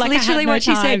 She is literally what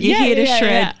she said. You're here to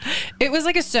shred. Yeah. It was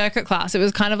like a circuit class. It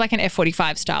was kind of like an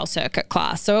F45 style circuit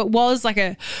class. So it was like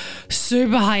a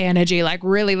super high energy, like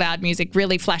really loud music,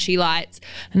 really flashy lights.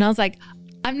 And I was like,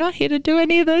 I'm not here to do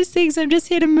any of those things. I'm just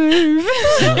here to move.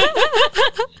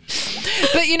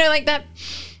 But you know, like that.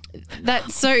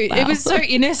 It was so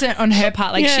innocent on her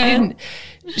part. Like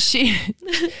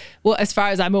well, as far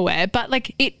as I'm aware, but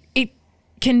like it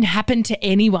can happen to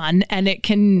anyone and it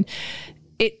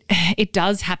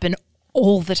does happen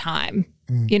all the time.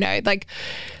 You know, like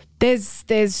there's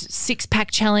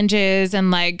 6-pack challenges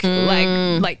and like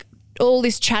all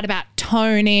this chat about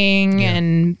toning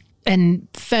and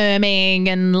firming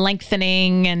and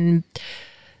lengthening and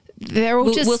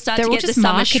we'll start to get the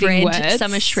summer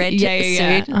shred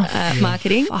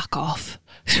marketing. Fuck off.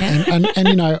 And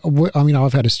you know, I mean,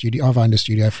 I've owned a studio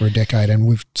for a decade, and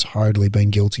we've totally been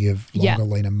guilty of longer,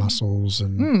 leaner muscles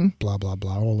and blah blah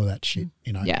blah, all of that shit.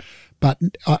 You know, But,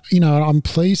 I'm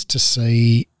pleased to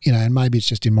see, and maybe it's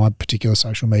just in my particular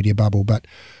social media bubble, but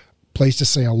pleased to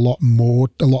see a lot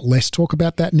less talk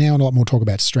about that now, and a lot more talk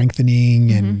about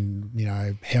strengthening and,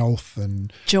 health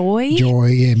and joy,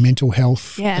 mental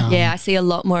health. Yeah. I see a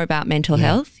lot more about mental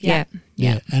health. Yeah.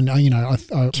 And,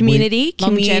 community,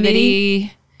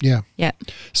 longevity. Yeah. Yeah.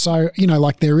 So,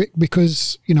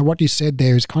 because, what you said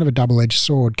there is kind of a double-edged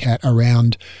sword, Kat,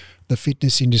 around the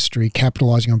fitness industry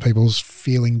capitalising on people's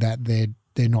feeling that they're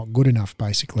not good enough,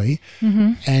 basically.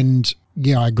 Mm-hmm. And,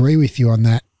 I agree with you on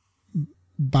that.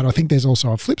 But I think there's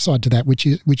also a flip side to that, which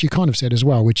you kind of said as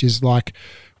well, which is like,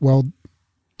 well,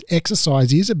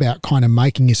 exercise is about kind of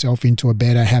making yourself into a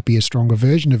better, happier, stronger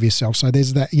version of yourself. So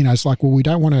there's that, it's like, well, we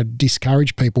don't want to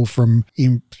discourage people from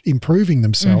improving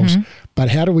themselves, but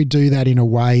how do we do that in a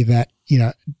way that,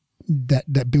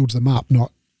 that builds them up,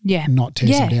 not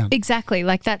tears them down? Exactly.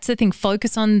 Like that's the thing.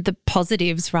 Focus on the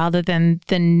positives rather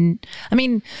than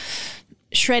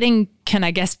shredding can,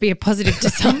 I guess, be a positive to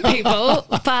some people,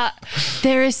 but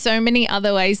there are so many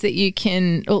other ways that you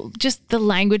can, or just the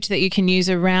language that you can use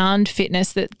around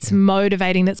fitness that's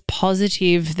motivating, that's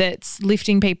positive, that's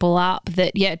lifting people up,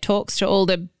 that, talks to all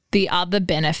the other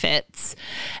benefits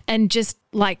and just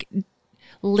like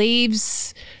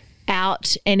leaves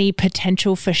out any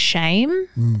potential for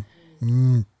shame.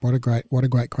 What a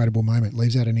great quotable moment.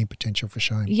 Leaves out any potential for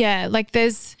shame. Yeah, like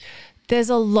there's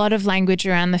a lot of language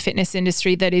around the fitness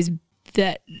industry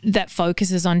that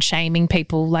focuses on shaming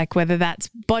people, like whether that's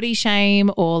body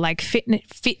shame or like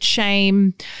fit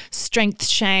shame, strength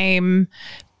shame.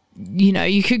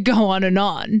 You could go on and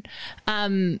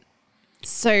on.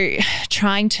 So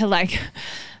trying to like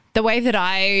the way that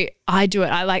I do it,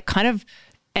 I like kind of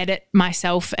edit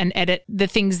myself and edit the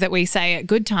things that we say at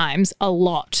Good Times a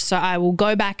lot. So I will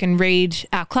go back and read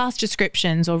our class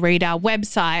descriptions or read our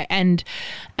website and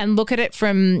look at it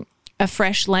from a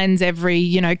fresh lens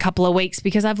every, couple of weeks,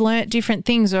 because I've learnt different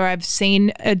things or I've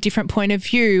seen a different point of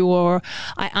view or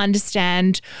I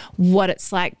understand what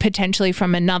it's like potentially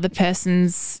from another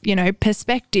person's,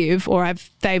 perspective, or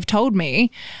they've told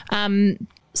me.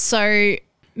 So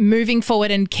moving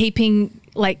forward and keep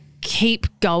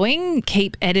going,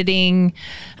 keep editing.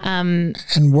 And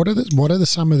what are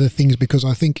some of the things, because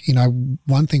I think,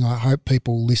 one thing I hope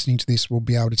people listening to this will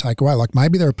be able to take away, like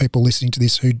maybe there are people listening to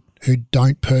this who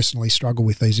don't personally struggle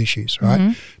with these issues,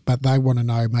 right? But they want to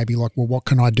know maybe like, well, what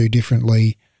can I do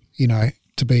differently,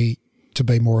 to be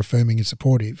more affirming and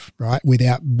supportive, right?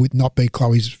 With not be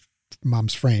Chloe's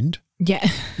mum's friend. Yeah.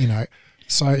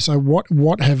 So what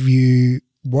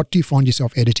do you find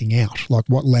yourself editing out? Like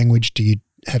what language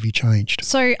have you changed?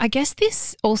 So I guess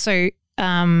this also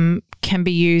can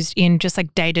be used in just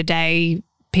like day-to-day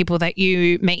people that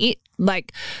you meet.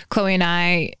 Like Chloe and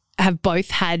I have both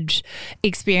had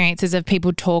experiences of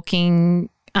people talking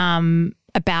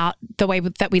about the way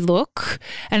that we look.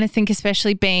 And I think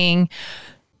especially being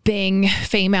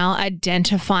female,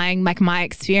 identifying, like my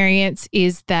experience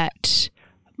is that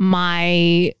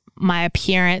my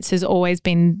appearance has always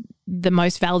been the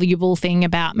most valuable thing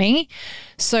about me.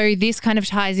 So this kind of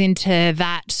ties into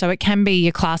that. So it can be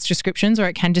your class descriptions, or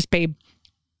it can just be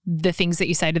the things that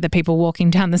you say to the people walking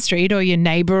down the street or your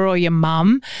neighbor or your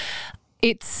mum.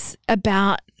 It's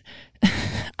about,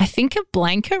 I think a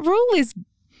blanket rule is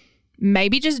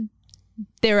maybe just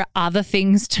there are other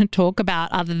things to talk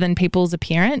about other than people's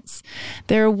appearance.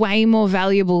 There are way more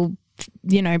valuable,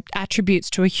 attributes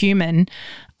to a human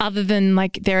other than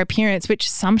like their appearance, which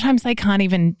sometimes they can't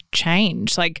even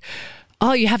change. Like,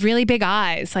 oh, you have really big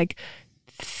eyes. Like,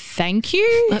 thank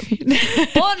you.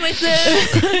 Born with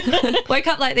them. Wake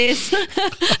up like this.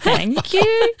 Thank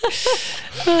you.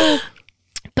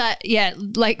 But yeah,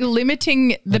 like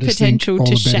limiting the potential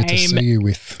to shame. To see you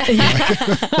with.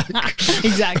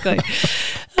 Exactly.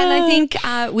 And I think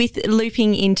with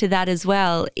looping into that as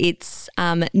well, it's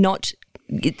not,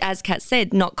 as Kat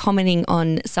said, not commenting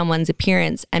on someone's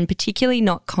appearance and particularly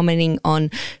not commenting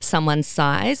on someone's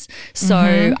size.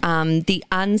 So the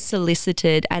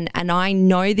unsolicited, and I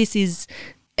know this is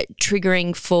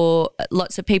triggering for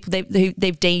lots of people,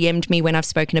 they've DM'd me when I've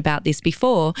spoken about this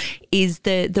before, is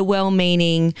the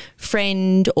well-meaning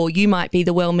friend, or you might be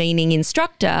the well-meaning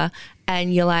instructor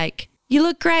and you're like, you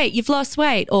look great, you've lost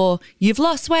weight, or you've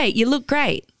lost weight, you look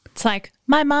great. It's like,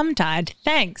 my mum died.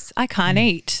 Thanks. I can't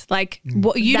eat. Like,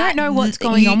 you don't know what's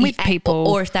going on with people.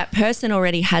 Or if that person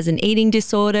already has an eating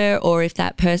disorder, or if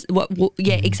that person,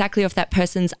 exactly, or if that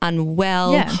person's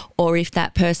unwell, or if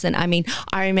that person,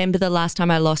 I remember the last time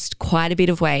I lost quite a bit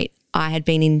of weight, I had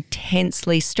been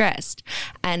intensely stressed,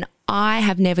 and I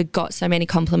have never got so many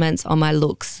compliments on my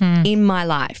looks in my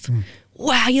life.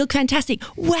 wow, you look fantastic.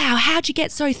 Wow, how'd you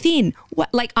get so thin?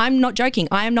 What? Like, I'm not joking.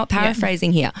 I am not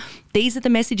paraphrasing here. These are the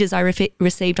messages I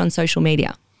received on social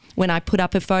media when I put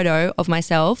up a photo of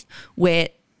myself where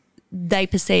they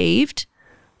perceived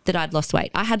that I'd lost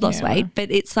weight. I had lost weight, but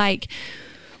it's like,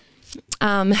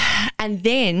 and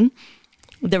then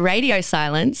the radio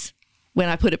silence when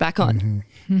I put it back on.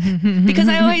 Because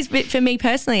I always, for me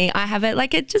personally, I have it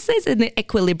like, it just there's an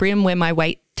equilibrium where my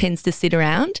weight tends to sit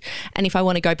around. And if I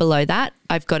want to go below that,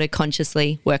 I've got to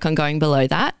consciously work on going below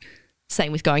that.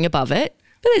 Same with going above it.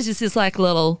 But there's just this like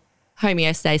little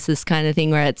homeostasis kind of thing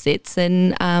where it sits,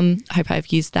 and I hope I've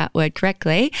used that word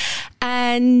correctly.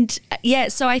 And yeah,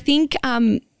 so I think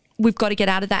we've got to get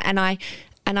out of that. And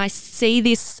I see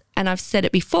this, and I've said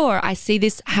it before, I see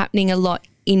this happening a lot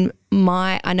in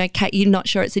I know, Kat, you're not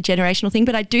sure it's a generational thing,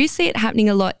 but I do see it happening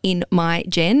a lot in my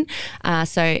gen,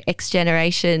 so X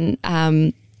generation,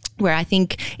 where I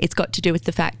think it's got to do with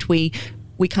the fact we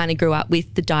kind of grew up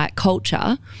with the diet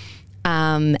culture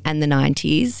and the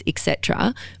 90s,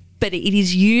 etc. But it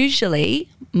is usually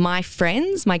my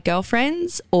friends, my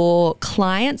girlfriends or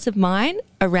clients of mine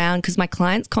around, because my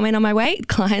clients comment on my weight,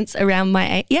 clients around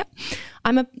my,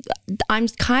 I'm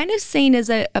kind of seen as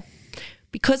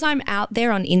because I'm out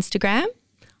there on Instagram,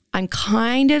 I'm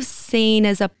kind of seen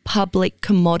as a public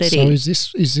commodity. So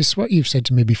is this what you've said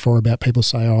to me before about people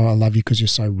say, "Oh, I love you because you're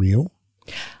so real"?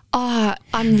 Oh,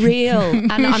 I'm real.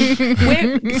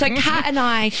 So Kat and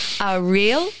I are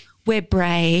real. We're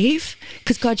brave,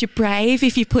 because God, you're brave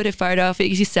if you put a photo of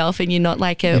yourself and you're not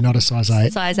like you're not a size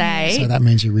 8. Size 8. So that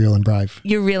means you're real and brave.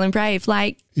 You're real and brave.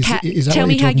 Like, Kat, is that tell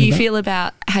me how you feel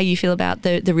about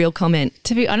the real comment.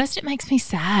 To be honest, it makes me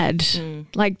sad.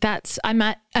 Like I'm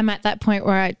at that point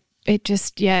where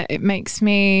it makes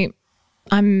me.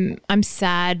 I'm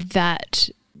sad that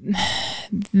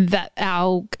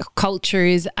our culture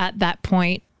is at that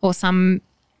point, or some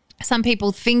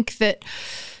people think that.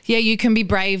 Yeah, you can be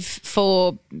brave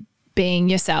for being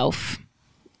yourself.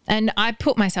 And I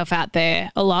put myself out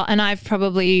there a lot, and I've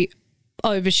probably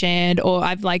overshared, or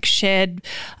I've shared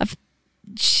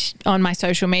on my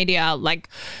social media like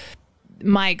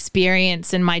my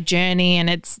experience and my journey, and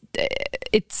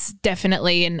it's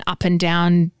definitely an up and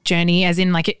down journey, as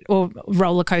in or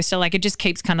roller coaster, like it just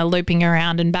keeps kind of looping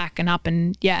around and back and up,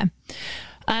 and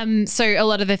so a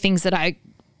lot of the things that I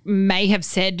may have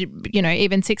said,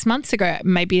 even 6 months ago,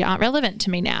 maybe aren't relevant to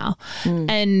me now.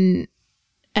 And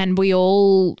we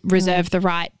all reserve the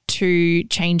right to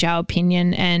change our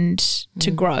opinion and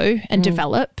to grow and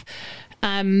develop.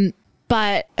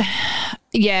 But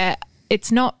yeah,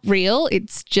 it's not real.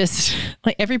 It's just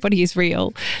like everybody is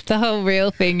real. The whole real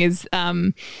thing is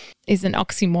an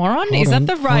oxymoron. Is that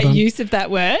the right use of that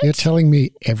word? You're telling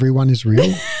me everyone is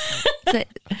real? The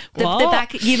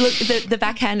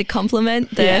backhanded compliment.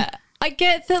 I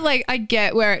get that, I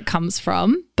get where it comes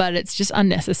from, but it's just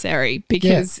unnecessary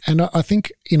because. Yeah, and I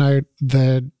think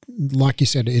like you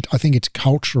said, I think it's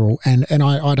cultural, and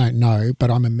I don't know, but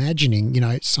I'm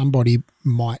imagining somebody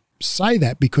might say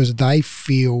that because they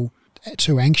feel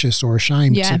too anxious or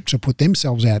ashamed to put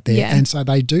themselves out there, and so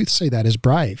they do see that as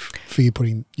brave for you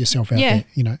putting yourself out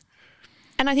there.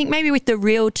 And I think maybe with the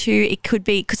real too, it could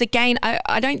be, because again,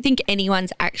 I don't think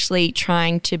anyone's actually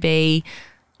trying to be,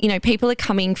 people are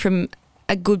coming from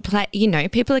a good place,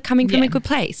 people are coming from a good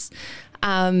place.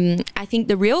 I think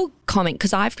the real comment,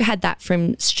 because I've had that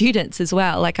from students as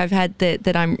well, like I've had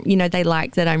that I'm, they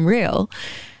like that I'm real.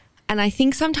 And I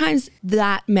think sometimes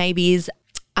that maybe is,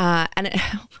 I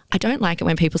don't like it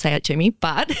when people say it to me,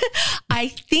 but I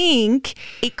think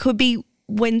it could be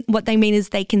when what they mean is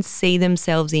they can see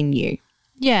themselves in you.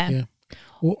 Yeah.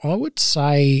 Well, I would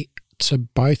say to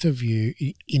both of you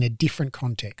in a different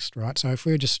context, right? So if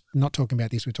we're just not talking about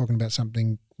this, we're talking about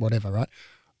something, whatever, right?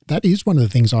 That is one of the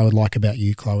things I would like about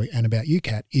you, Chloe, and about you,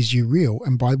 Kat, is you're real.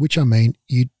 And by which I mean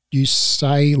you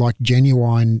say like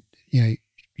genuine,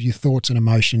 your thoughts and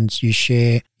emotions, you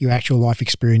share your actual life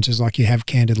experiences like you have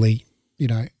candidly,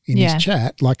 in this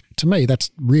chat. Like, to me, that's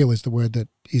real is the word that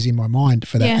is in my mind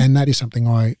for that. Yeah. And that is something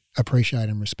I appreciate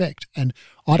and respect. And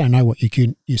I don't know what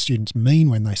your students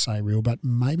mean when they say real, but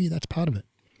maybe that's part of it.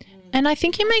 And I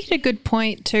think you make a good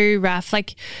point too, Raf.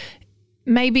 Like,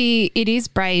 maybe it is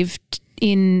brave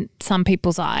in some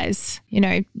people's eyes,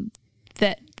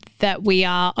 that we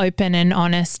are open and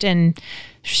honest and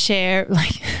share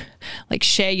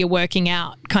share your working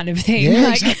out kind of thing. Yeah,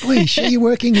 exactly. Share your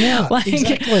working out.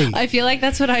 Exactly. I feel like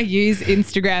that's what I use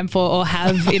Instagram for, or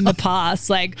have in the past.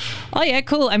 Like, oh yeah,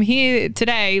 cool. I'm here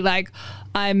today. Like,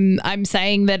 I'm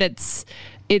saying that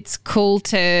it's cool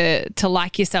to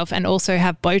like yourself and also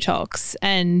have Botox,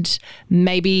 and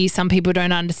maybe some people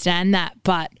don't understand that,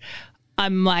 but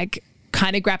I'm like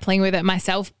kind of grappling with it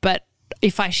myself, but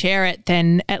if I share it,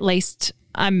 then at least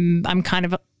I'm kind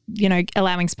of, you know,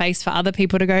 allowing space for other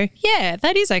people to go, yeah,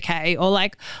 that is okay. Or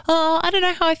like, oh, I don't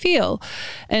know how I feel.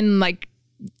 And like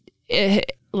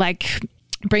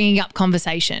bringing up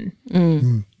conversation,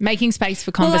 making space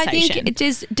for conversation. Well, I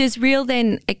think does real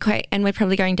then equate, and we're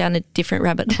probably going down a different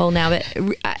rabbit hole now, but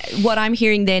what I'm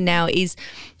hearing there now is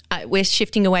we're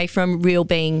shifting away from real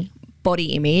being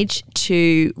body image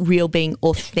to real being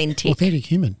authentic. Authentic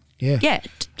human. Yeah.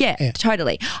 Yeah,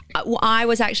 totally. I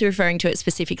was actually referring to it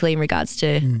specifically in regards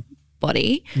to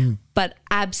body, but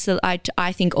absolutely,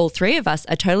 I think all three of us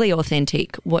are totally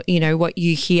authentic. What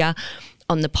you hear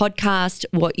on the podcast,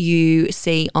 what you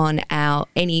see on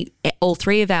all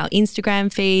three of our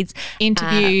Instagram feeds,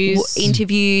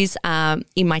 interviews,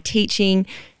 in my teaching,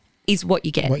 is what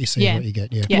you get. What you see is what you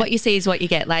get, yeah. What you see is what you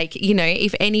get. Like, you know,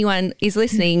 if anyone is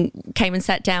listening, came and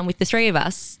sat down with the three of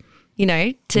us, you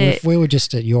know, if we were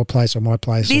just at your place or my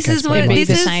place, this or is what this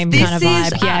the is same kind of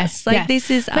vibe. Us. Like this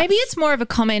is us. Maybe it's more of a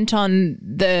comment on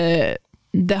the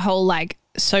whole like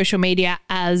social media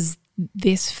as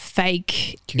this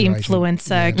fake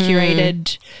influencer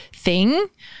curated thing,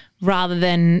 rather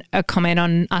than a comment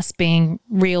on us being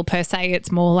real per se. It's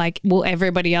more like, well,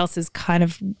 everybody else is kind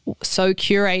of so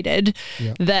curated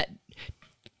that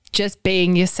just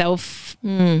being yourself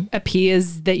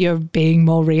appears that you're being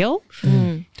more real.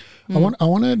 I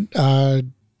want to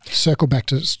circle back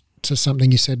to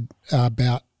something you said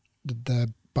about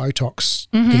the Botox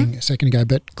thing a second ago,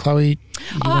 but Chloe,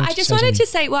 I just wanted to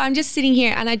say, well, I'm just sitting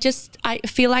here and I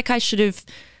feel like I should have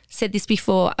said this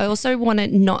before. I also want to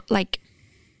not like,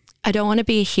 I don't want to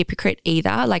be a hypocrite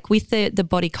either. Like with the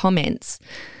body comments,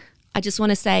 I just want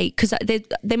to say, because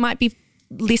there might be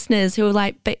listeners who are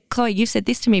like, but Chloe, you've said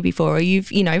this to me before, or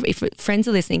you've, you know, if friends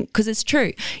are listening, because it's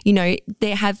true, you know,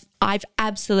 I've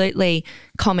absolutely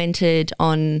commented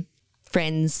on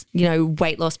friends, you know,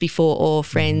 weight loss before, or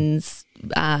friends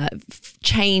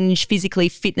change physically,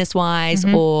 fitness wise,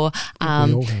 or we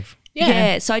all have.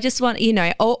 Yeah. So I just want, you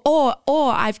know, or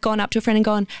I've gone up to a friend and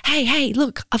gone, hey,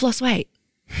 look, I've lost weight.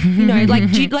 You know,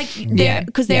 like,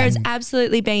 because there has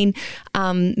absolutely been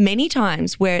many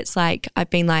times where it's like I've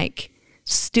been like,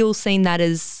 still seen that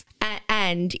as,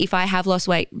 and if I have lost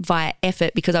weight via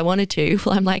effort because I wanted to,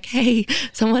 well, I'm like, hey,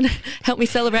 someone help me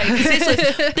celebrate,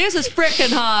 because this was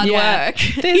freaking hard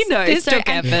work. You know, this took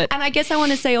effort. And I guess I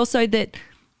want to say also that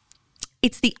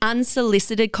it's the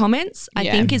unsolicited comments, I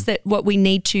think, is that what we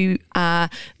need to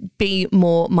be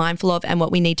more mindful of, and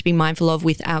what we need to be mindful of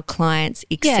with our clients,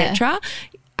 etc.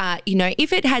 You know,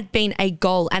 if it had been a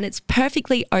goal, and it's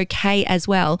perfectly okay as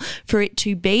well for it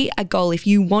to be a goal if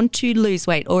you want to lose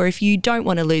weight, or if you don't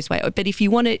want to lose weight, but if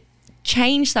you want to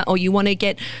change that, or you want to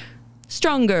get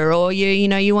stronger, or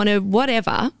you want to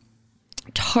whatever,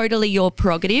 totally your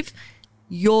prerogative,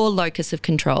 your locus of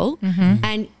control.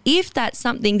 And if that's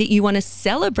something that you want to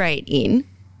celebrate in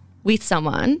with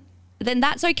someone, then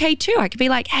that's okay too. I could be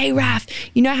like, hey, Raf,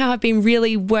 you know how I've been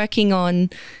really working on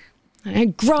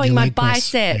growing my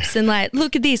biceps and like,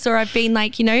 look at this, or I've been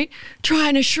like, you know,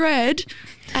 trying to shred,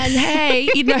 and hey,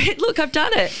 you know, look, I've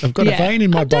done it. I've got a vein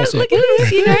in my bicep. Look at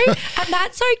this, you know, and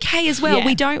that's okay as well.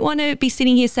 We don't want to be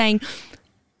sitting here saying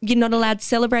you're not allowed to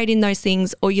celebrate in those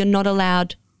things, or you're not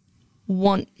allowed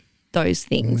want those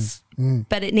things.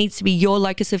 But it needs to be your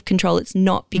locus of control. It's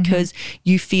not because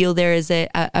you feel there is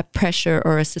a pressure,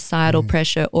 or a societal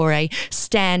pressure, or a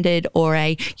standard, or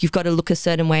you've got to look a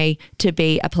certain way to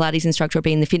be a Pilates instructor or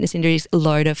be in the fitness industry. A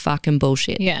load of fucking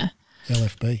bullshit. Yeah.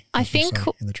 LFB. I think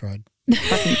in the trade.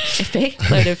 Fucking FB.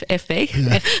 Load of FB.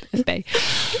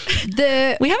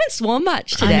 FB. We haven't sworn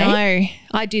much today. I know.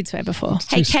 I did swear before.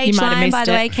 Hey, cage line, by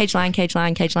the way. Cage line.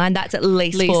 That's at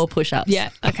least 4 push-ups. Yeah.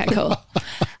 Okay, cool.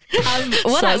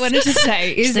 What I wanted to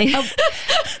say is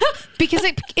because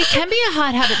it can be a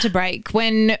hard habit to break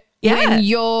when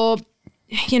you're,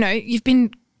 you know, you've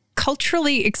been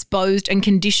culturally exposed and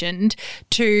conditioned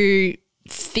to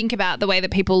think about the way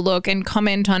that people look and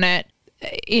comment on it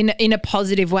in a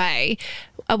positive way,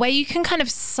 a way you can kind of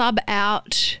sub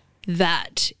out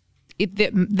that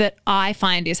I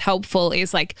find is helpful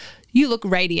is like, you look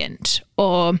radiant,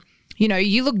 or, you know,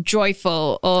 you look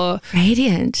joyful, or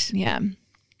radiant. Yeah.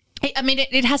 I mean,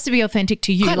 it has to be authentic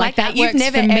to you. Quite like that. You've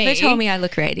never ever told me I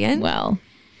look radiant. Well,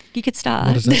 you could start.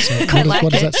 What does that say?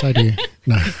 What does that say to you?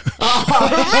 No.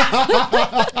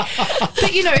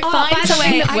 But, you know, find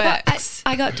something that works.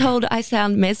 I got told I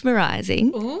sound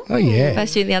mesmerising. Oh, yeah.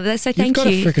 First year the other day. So thank you.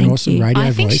 You've got a freaking awesome radio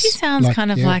voice. I think she sounds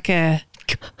kind of like a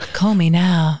call me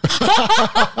now.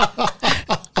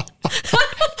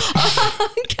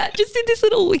 Kat just did this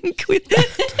little wink with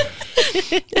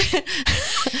it.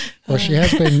 she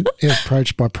has been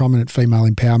approached by prominent female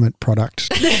empowerment product.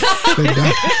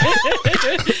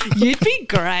 You'd be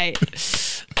great.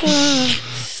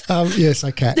 Yes,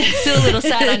 okay. Still a little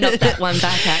sad I knocked that one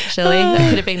back, actually. That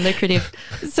could have been lucrative.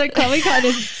 So Chloe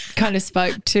kind of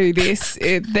spoke to this,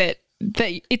 that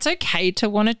it's okay to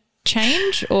want to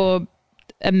change or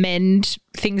amend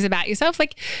things about yourself.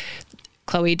 Like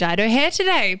Chloe dyed her hair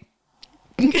today.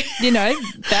 You know,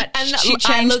 that and she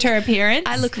changed her appearance.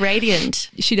 I look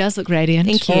radiant. She does look radiant.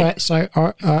 Thank you. All right, so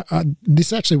this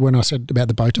is actually when I said about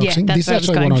the Botoxing. Yeah, this is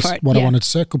actually what I wanted to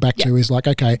circle back to is like,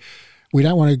 okay, we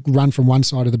don't want to run from one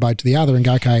side of the boat to the other and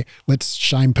go, okay, let's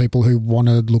shame people who want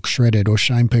to look shredded or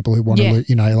shame people who want to look,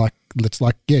 you know, like, let's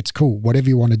like, yeah, it's cool. Whatever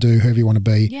you want to do, whoever you want to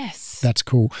be, yes, that's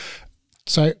cool.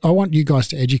 So I want you guys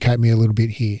to educate me a little bit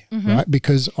here, right?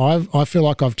 Because I feel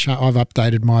like I've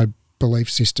updated my belief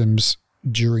systems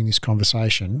during this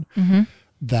conversation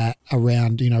that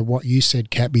around, you know, what you said,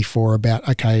 Kat, before about,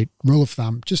 okay, rule of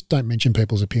thumb, just don't mention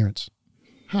people's appearance.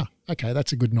 Okay,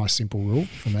 that's a good, nice, simple rule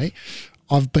for me.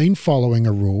 I've been following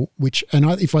a rule which, and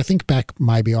if I think back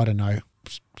maybe, I don't know,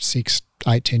 6,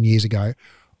 8, 10 years ago,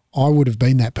 I would have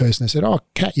been that person that said, oh,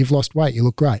 Kat, you've lost weight, you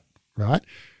look great, right?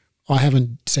 I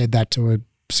haven't said that to a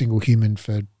single human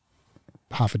for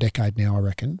half a decade now, I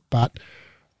reckon, but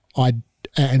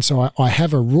so I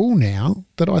have a rule now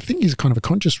that I think is kind of a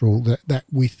conscious rule that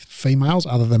with females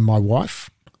other than my wife,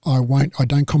 I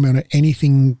don't comment on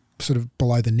anything sort of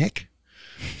below the neck.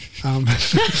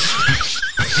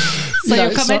 So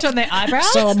you'll comment on their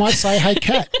eyebrows? So I might say, hey,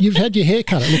 Kat, you've had your hair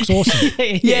cut. It looks awesome.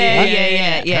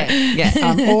 Yeah.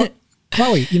 Or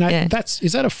Chloe, you know,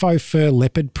 is that a faux fur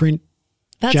leopard print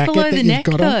That's jacket below that the you've neck,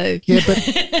 got though. on? Yeah, but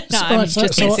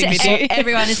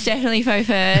Everyone is definitely faux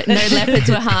fur. No leopards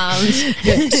were harmed.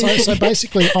 Yeah, so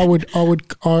basically,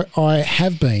 I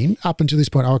have been up until this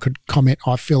point. I could comment.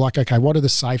 I feel like, okay, what are the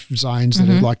safe zones that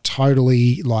are like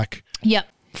totally like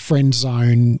friend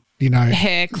zone? You know,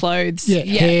 hair, clothes,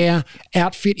 hair,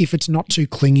 outfit. If it's not too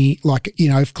clingy, like, you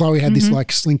know, if Chloe had this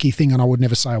like slinky thing, and I would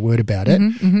never say a word about it.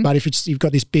 But if you've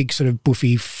got this big sort of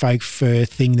buffy fake fur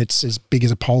thing that's as big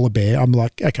as a polar bear, I'm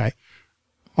like, okay,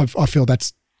 I feel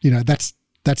that's, you know, that's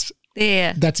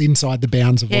inside the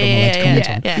bounds of what I'm allowed to comment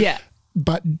on. Yeah.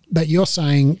 But you're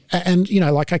saying, and you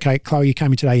know, like, okay, Chloe, you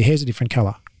came in today, your hair's a different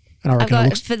colour. And I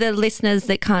reckon for the listeners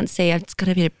that can't see, I've just got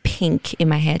a bit of pink in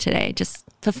my hair today, just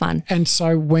for fun. And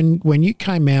so when you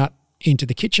came out into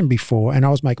the kitchen before and I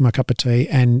was making my cup of tea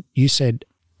and you said,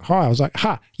 hi, I was like,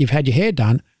 you've had your hair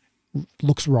done,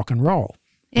 looks rock and roll.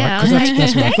 Yeah, right?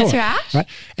 That's what I thanks, thought. Right?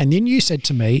 And then you said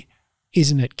to me,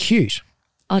 isn't it cute?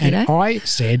 Oh, did I? I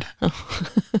said,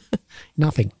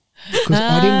 nothing. Because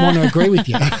I didn't want to agree with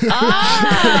you.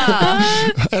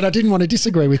 And I didn't want to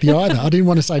disagree with you either. I didn't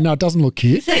want to say, no, it doesn't look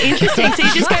cute. So interesting. So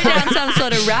you just go down some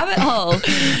sort of rabbit hole.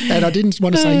 And I didn't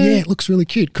want to say, yeah, it looks really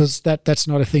cute, because that's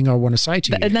not a thing I want to say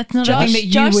to you. And that's not a thing that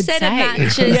you would say.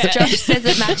 Josh says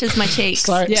it matches my cheeks.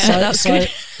 So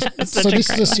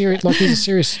this is a serious, like, this is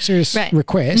a serious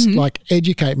request. Like,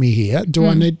 educate me here. Do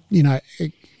I need, you know...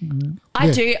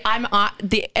 I do.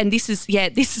 And this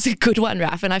is a good one,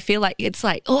 Raph. And I feel like it's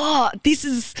like, this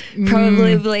is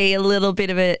probably a little bit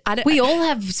of a. We all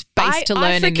have space to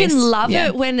learn. I freaking love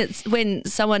it when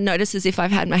someone notices if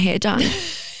I've had my hair done.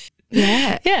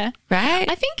 Yeah. Right.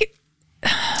 I think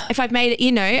if I've made it,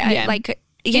 you know, it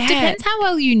depends how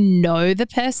well you know the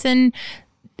person.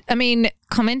 I mean,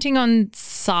 commenting on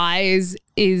size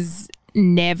is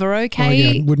never okay. Oh,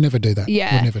 yeah, would never do that.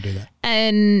 Yeah. Would never do that.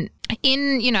 And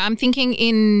I'm thinking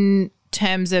in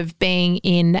terms of being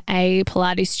in a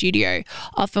Pilates studio,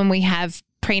 often we have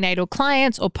prenatal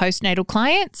clients or postnatal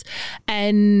clients,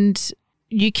 and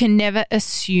you can never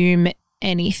assume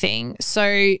anything.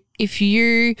 So if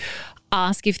you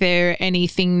ask if there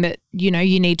anything that, you know,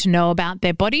 you need to know about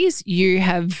their bodies, you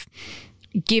have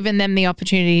given them the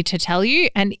opportunity to tell you.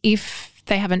 And if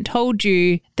they haven't told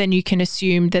you, then you can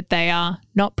assume that they are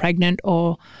not pregnant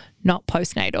or not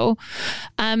postnatal.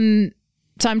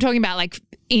 So I'm talking about like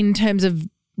in terms of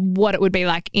what it would be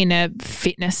like in a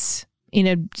Pilates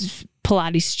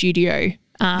studio.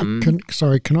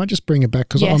 Can I just bring it back?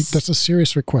 Because that's a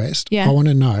serious request. Yeah. I want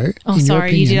to know. Oh, in sorry, your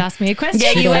opinion, you did ask me a question.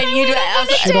 Yeah, you went.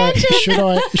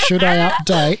 Should I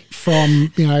update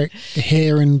from, you know,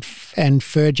 hair and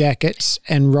fur jackets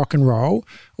and rock and roll,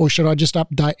 or should I just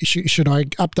update? Should I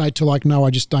update to like, no, I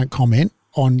just don't comment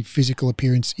on physical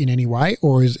appearance in any way,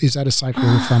 or is that a safe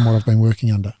rule of thumb what I've been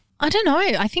working under? I don't know.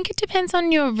 I think it depends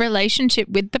on your relationship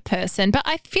with the person, but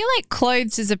I feel like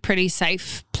clothes is a pretty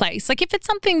safe place. Like if it's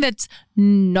something that's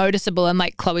noticeable and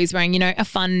like Chloe's wearing, you know, a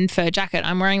fun fur jacket,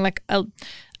 I'm wearing like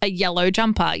a a yellow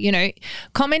jumper. You know,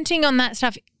 commenting on that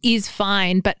stuff is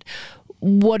fine, but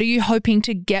what are you hoping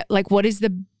to get? Like, what is the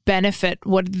benefit?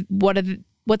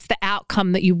 What's the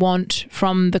outcome that you want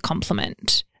from the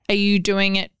compliment? Are you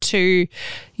doing it to,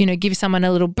 you know, give someone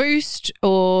a little boost,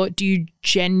 or do you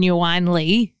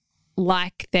genuinely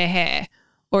like their hair,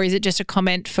 or is it just a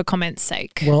comment for comment's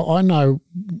sake? Well, I know,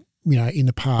 you know, in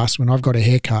the past when I've got a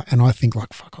haircut and I think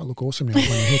like, fuck, I look awesome now with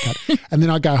my haircut. And then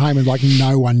I go home and like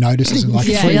no one notices. And like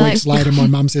 3 weeks later, my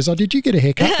mum says, oh, did you get a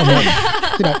haircut? I'm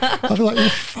like, you know, I feel like, well,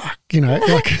 fuck, you know,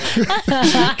 like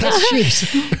that's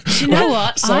shit. Do you know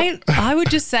what? So, I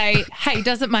would just say, hey,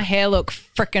 doesn't my hair look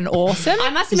freaking awesome? I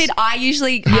must admit, I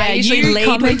usually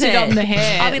lead with it. On the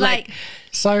hair. I'll be like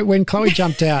so when Chloe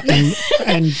jumped out and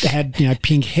had, you know,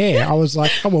 pink hair, I was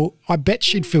like, oh, well, I bet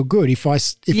she'd feel good if I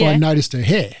noticed her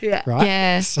hair, right?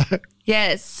 Yeah. So.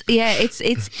 Yes. Yeah.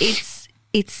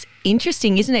 It's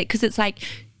interesting, isn't it? Because it's like,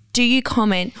 do you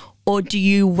comment or do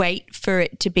you wait for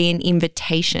it to be an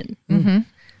invitation? Mm-hmm.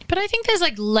 But I think there's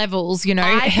like levels, you know,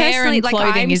 hair and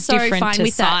clothing is so different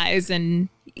to size and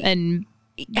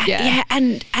yeah,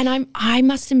 and I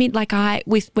must admit, like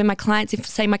when my clients, if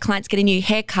say my clients get a new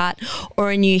haircut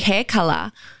or a new hair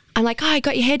color, I'm like, oh, I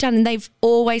got your hair done, and they've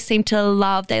always seemed to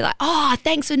love. They're like, oh,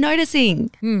 thanks for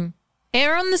noticing.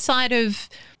 Err on the side of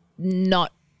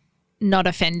not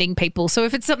offending people. So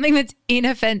if it's something that's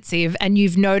inoffensive and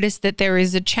you've noticed that there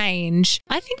is a change,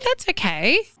 I think that's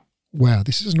okay. Wow,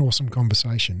 this is an awesome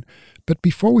conversation. But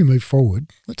before we move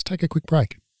forward, let's take a quick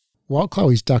break. While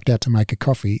Chloe's ducked out to make a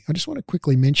coffee, I just want to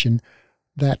quickly mention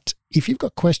that if you've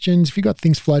got questions, if you've got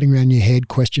things floating around your head,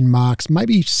 question marks,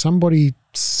 maybe somebody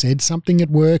said something at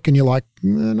work and you're like,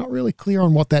 not really clear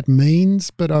on what that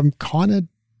means, but I'm kind of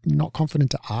not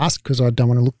confident to ask because I don't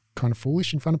want to look kind of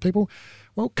foolish in front of people.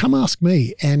 Well, come ask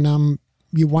me, and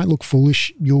you won't look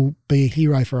foolish. You'll be a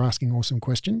hero for asking awesome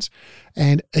questions.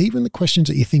 And even the questions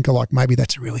that you think are like, maybe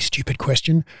that's a really stupid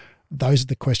question, those are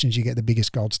the questions you get the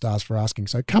biggest gold stars for asking.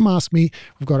 So come ask me.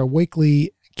 We've got a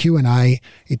weekly Q&A.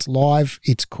 It's live.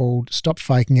 It's called Stop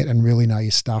Faking It and Really Know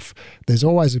Your Stuff. There's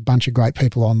always a bunch of great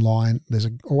people online. There's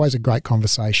always a great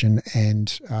conversation,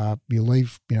 and you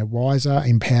leave, you know, wiser,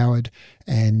 empowered,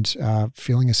 and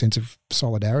feeling a sense of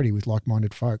solidarity with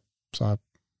like-minded folk. So I'd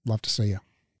love to see you.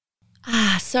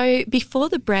 So before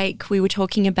the break, we were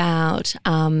talking about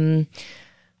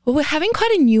we're having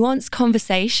quite a nuanced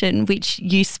conversation, which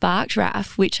you sparked,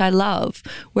 Raf, which I love,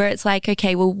 where it's like,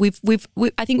 okay, well,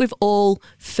 I think we've all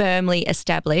firmly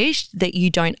established that you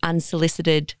don't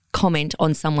unsolicited comment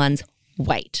on someone's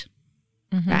weight,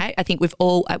 right? I think we're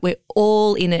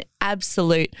all in an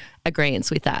absolute agreement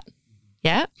with that.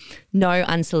 Yeah, no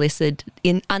unsolicited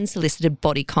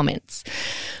body comments.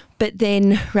 But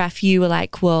then, Raf, you were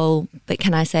like, well, but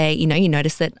can I say, you know, you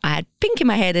noticed that I had pink in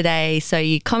my hair today, so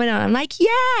you commented on it. I'm like, yeah.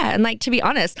 And like, to be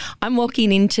honest, I'm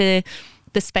walking into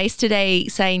the space today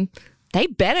saying, they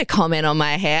better comment on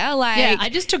my hair. Like, yeah, I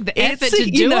just took the effort to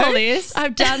do all this.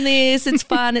 I've done this. It's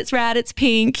fun. It's rad. It's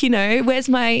pink. You know, where's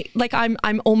my, like, I'm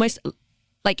almost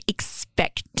like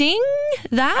expecting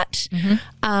that.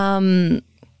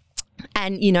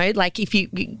 And, you know, like if you've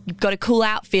got a cool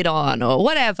outfit on or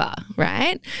whatever,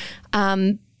 right?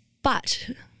 And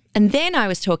then I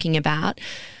was talking about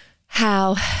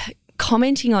how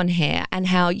commenting on hair and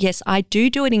how, yes, I do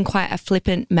it in quite a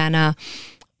flippant manner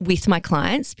with my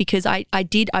clients, because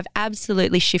I've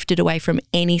absolutely shifted away from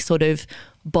any sort of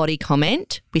body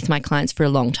comment with my clients for a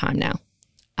long time now,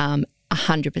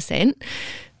 100%.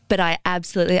 But I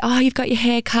absolutely, oh, you've got your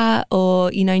hair cut,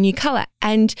 or, you know, new colour.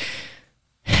 And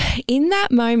in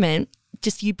that moment,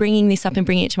 just you bringing this up and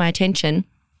bringing it to my attention,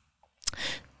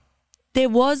 there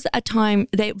was a time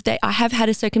that I have had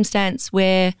a circumstance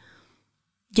where,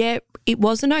 yeah, it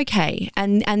wasn't okay.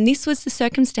 And this was the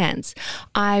circumstance.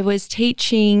 I was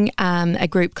teaching a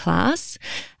group class,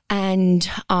 and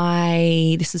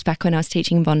this was back when I was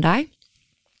teaching in Bondi.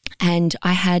 And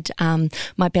I had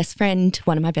my best friend,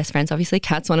 one of my best friends, obviously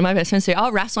Kat's one of my best friends too.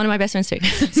 Oh, Raf's one of my best friends too.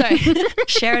 So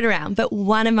share it around. But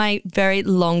one of my very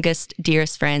longest,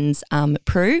 dearest friends,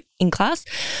 Prue, in class,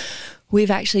 we've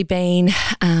actually been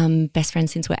best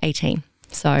friends since we're 18.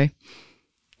 So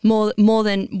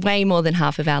way more than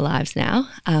half of our lives now,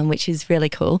 which is really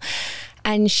cool.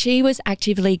 And she was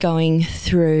actively going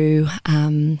through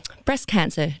breast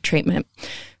cancer treatment.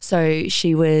 So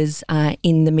she was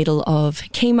in the middle of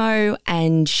chemo,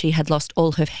 and she had lost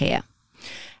all her hair.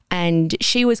 And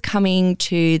she was coming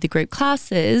to the group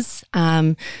classes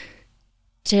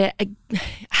to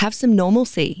have some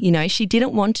normalcy. You know, she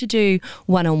didn't want to do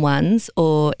one-on-ones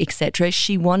or etc.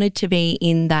 She wanted to be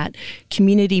in that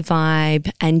community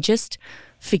vibe and just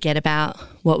forget about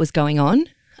what was going on.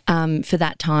 for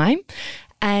that time.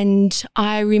 And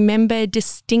I remember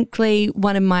distinctly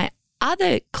one of my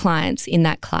other clients in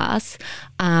that class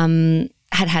had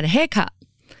a haircut.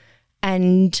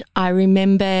 And I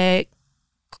remember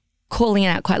calling it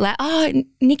out quite loud, "Oh,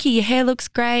 Nikki, your hair looks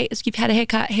great. You've had a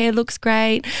haircut, hair looks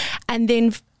great." And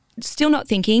then still not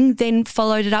thinking, then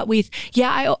followed it up with,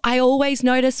 "Yeah, I always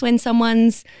notice when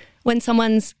someone's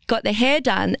got their hair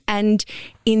done." And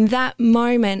in that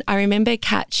moment, I remember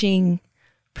catching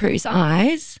Prue's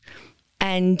eyes,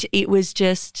 and it was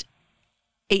just,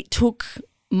 it took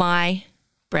my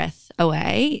breath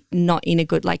away, not in a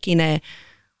good, like in a,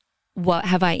 what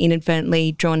have I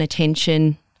inadvertently drawn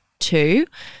attention to?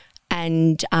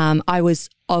 And I was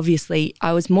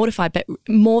mortified, but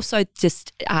more so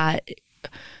just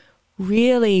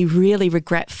really, really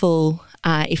regretful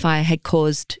if I had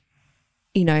caused,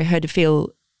 her to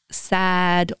feel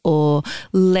sad or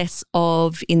less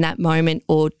of in that moment,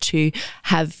 or to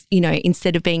have,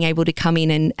 instead of being able to come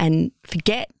in and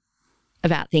forget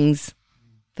about things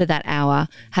for that hour,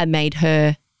 had made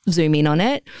her zoom in on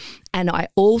it. And I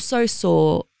also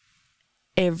saw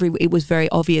it was very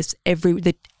obvious,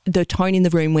 the tone in the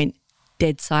room went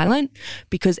dead silent,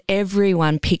 because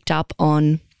everyone picked up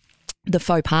on the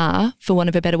faux pas, for want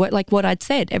of a better word, like what I'd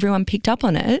said. Everyone picked up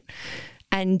on it.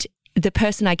 And the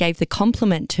person I gave the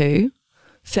compliment to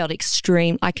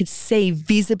I could see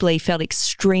visibly felt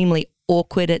extremely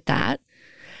awkward at that.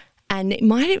 And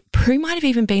Prue might have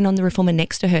even been on the reformer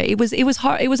next to her. It was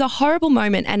a horrible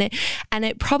moment, and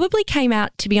it probably came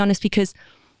out, to be honest, because,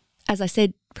 as I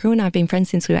said, Prue and I have been friends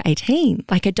since we were 18.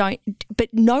 But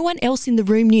no one else in the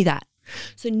room knew that.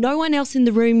 So no one else in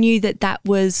the room knew that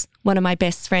was one of my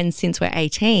best friends since we're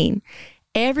 18.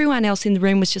 Everyone else in the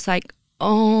room was just like,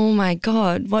 "Oh my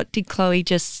God, what did Chloe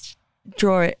just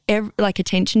draw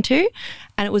attention to?"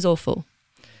 And it was awful.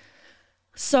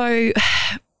 So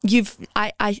you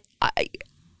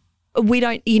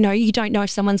don't know if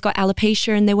someone's got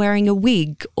alopecia and they're wearing a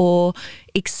wig, or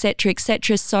et cetera, et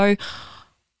cetera. So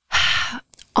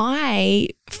I'm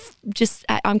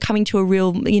coming to a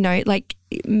real,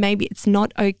 maybe it's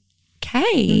not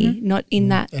okay, not in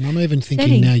that. And I'm even thinking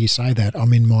setting. Now you say that,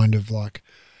 I'm in mind of like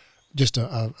just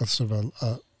a sort of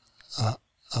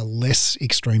a less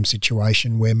extreme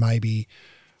situation where maybe,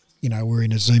 we're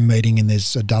in a Zoom meeting and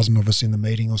there's a dozen of us in the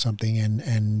meeting or something,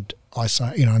 and I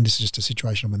say, and this is just a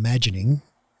situation I'm imagining,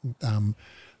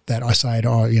 that I say,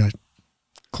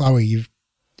 "Chloe, your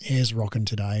hair's rocking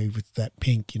today with that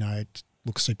pink, it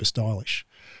looks super stylish,"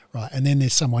 right? And then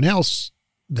there's someone else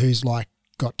who's like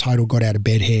got out of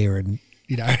bed hair, and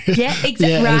yeah,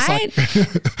 exactly, right.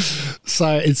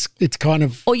 So it's kind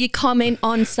of, or you comment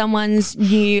on someone's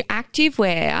new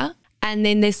activewear, and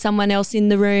then there's someone else in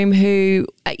the room who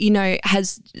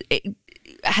has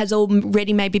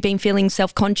already maybe been feeling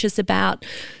self-conscious about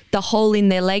the hole in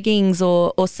their leggings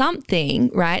or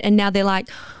something, right? And now they're like,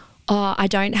 "Oh, I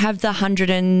don't have the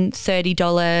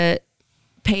 $130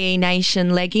 PE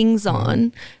Nation leggings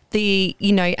on."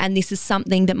 And this is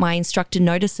something that my instructor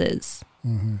notices.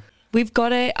 Mm-hmm. We've got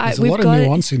to. There's a lot of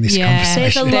nuance in this conversation.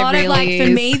 There's a lot of for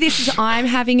me, I'm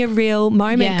having a real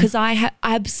moment, because I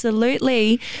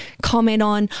absolutely comment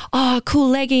on, "Oh, cool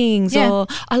leggings," or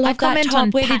 "I love that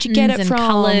top. Where did you get it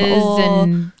from?"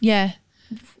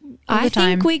 I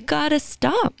think we got to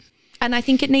stop. And I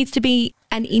think it needs to be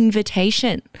an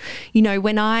invitation.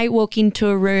 When I walk into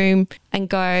a room and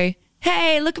go,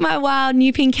 "Hey, look at my wild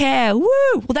new pink hair. Woo!"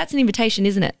 Well, that's an invitation,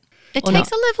 isn't it? It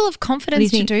takes a level of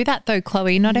confidence to do that, though,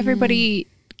 Chloe. Not everybody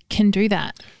can do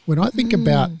that. When I think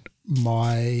about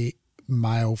my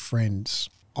male friends,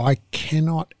 I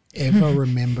cannot ever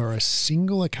remember a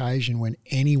single occasion when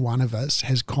any one of us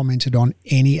has commented on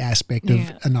any aspect of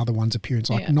another one's appearance.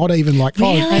 Like not even like,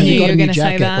 really? "Oh, have you got a new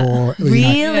jacket?" Or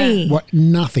really?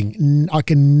 Nothing. I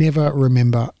can never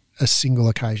remember a single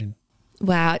occasion.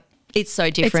 Wow. It's so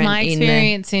different. It's my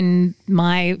experience in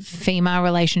my female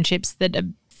relationships that are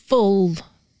full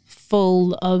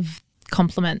of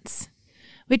compliments,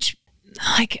 which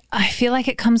I feel like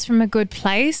it comes from a good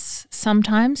place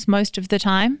sometimes, most of the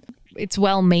time. It's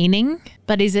well-meaning,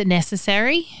 but is it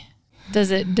necessary?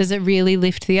 Does it really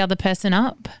lift the other person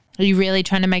up? Are you really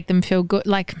trying to make them feel good?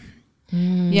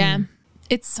 Yeah.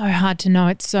 It's so hard to know.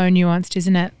 It's so nuanced,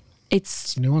 isn't it?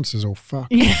 It's nuances all fuck.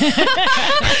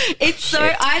 It's so,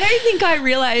 I don't think I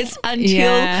realised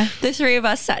until the three of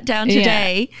us sat down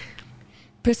today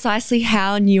precisely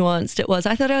how nuanced it was.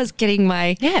 I thought I was getting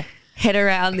my head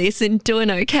around this and doing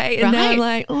okay. And now I'm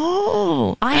like,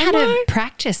 I had a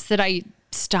practice that I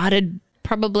started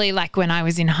probably like when I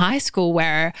was in high school,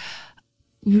 where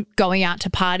going out to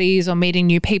parties or meeting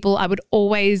new people, I would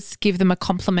always give them a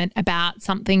compliment about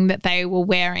something that they were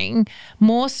wearing,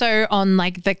 more so on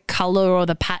like the color or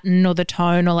the pattern or the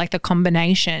tone or like the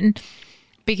combination,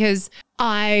 because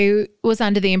I was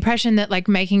under the impression that like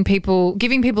giving people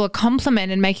a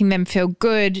compliment and making them feel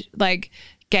good, like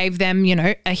gave them, you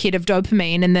know, a hit of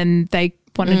dopamine, and then they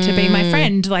wanted to be my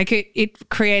friend. Like it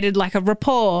created like a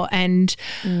rapport and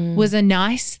was a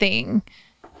nice thing.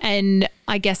 And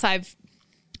I guess I've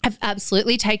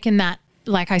absolutely taken that.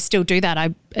 Like I still do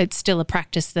that. It's still a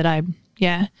practice that I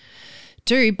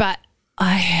do, but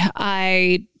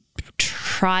I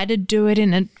try to do it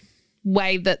in a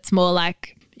way that's more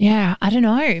like, I don't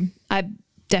know. I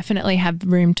definitely have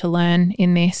room to learn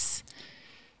in this.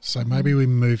 So maybe we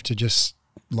move to just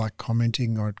like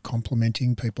commenting or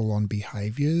complimenting people on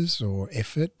behaviours or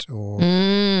effort or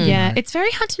It's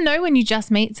very hard to know when you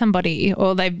just meet somebody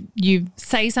or you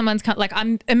say someone's like,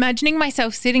 I'm imagining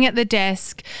myself sitting at the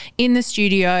desk in the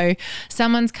studio,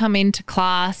 someone's come into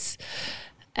class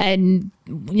and,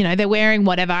 you know, they're wearing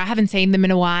whatever. I haven't seen them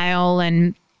in a while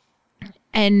and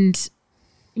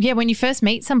when you first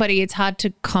meet somebody, it's hard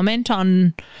to comment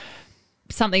on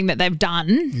something that they've done.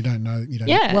 You don't know.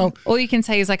 Well, all you can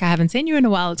say is like, I haven't seen you in a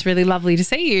while. It's really lovely to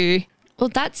see you. Well,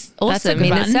 that's awesome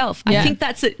in itself. I think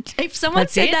that's it. If someone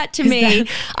said that to me,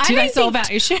 do they solve our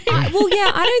issue? I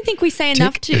don't think we say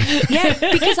enough to. Yeah,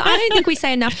 because I don't think we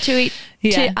say enough to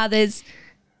others.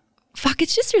 Fuck,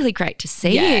 it's just really great to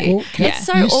see you. Well, it's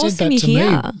so awesome you're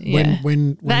here.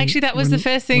 When that was the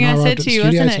first thing I said to you,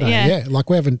 wasn't it? Today, yeah, like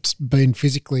we haven't been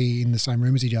physically in the same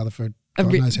room as each other for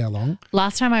God knows how long.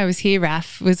 Last time I was here,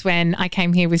 Raf, was when I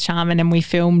came here with Charmin and we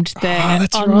filmed the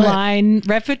online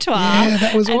repertoire. Yeah,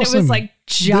 that was awesome. And it was like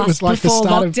just before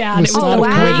lockdown. It was the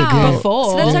week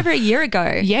before. So that's over a year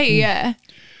ago. Yeah.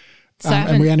 So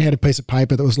and we only had a piece of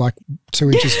paper that was like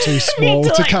 2 inches too small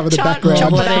to cover the background.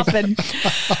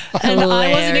 And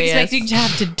I wasn't expecting to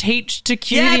have to teach to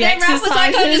cue the exercises. Raf was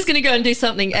like, I'm just going to go and do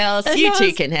something else. And you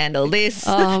two can handle this.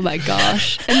 Oh my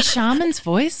gosh. And Charmin's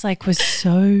voice was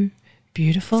so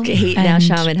beautiful. Now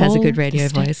Charmin has a good radio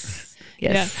voice.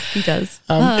 Yes, he does.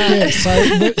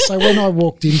 So when I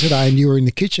walked in today and you were in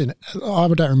the kitchen, I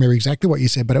don't remember exactly what you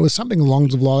said, but it was something along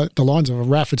the lines of,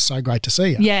 Raf, it's so great to see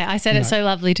you. Yeah, I said it's so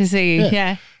lovely to see you.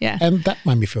 Yeah. And that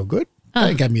made me feel good.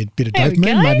 It gave me a bit of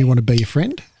dopamine, made me want to be your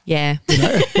friend. Yeah. You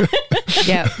know?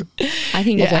 Yeah. I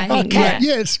think Kat,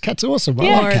 yes, Kat's awesome. I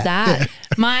like more of that. Yeah.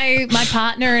 My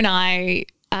partner and I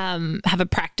have a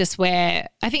practice where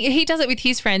I think he does it with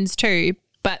his friends too,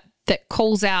 but that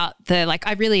calls out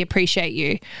I really appreciate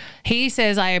you. He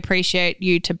says I appreciate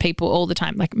you to people all the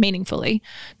time, like meaningfully,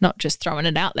 not just throwing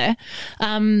it out there.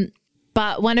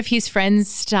 But one of his friends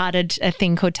started a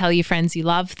thing called Tell Your Friends You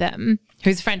Love Them,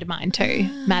 who's a friend of mine too,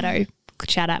 Maddo.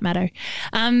 Shout out Maddo.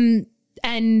 And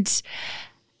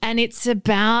it's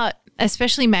about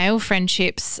especially male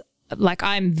friendships. Like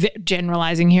I'm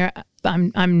generalizing here.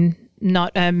 I'm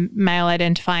not a male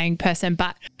identifying person,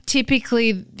 but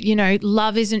typically, you know,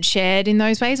 love isn't shared in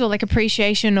those ways, or like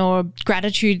appreciation or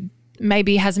gratitude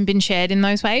maybe hasn't been shared in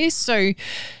those ways. So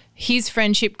his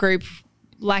friendship group,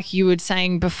 like you were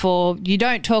saying before, you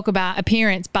don't talk about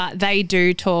appearance, but they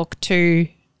do talk to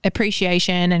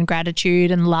appreciation and gratitude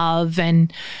and love.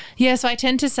 And so I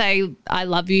tend to say I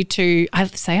love you to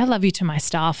my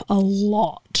staff a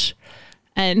lot.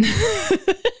 And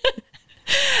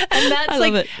and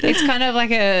that's it's kind of like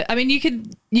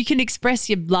you can express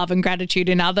your love and gratitude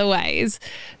in other ways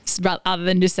other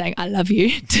than just saying I love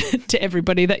you to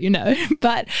everybody that you know.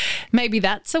 But maybe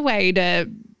that's a way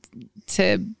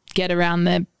to get around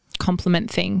the compliment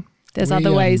thing. There's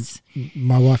other ways.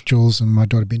 My wife Jules and my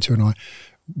daughter Bintu and I,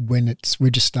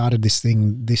 we just started this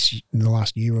thing in the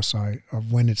last year or so,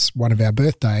 of when it's one of our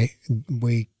birthday,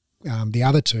 we the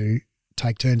other two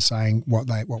take turns saying what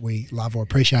we love or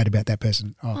appreciate about that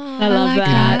person. I love that.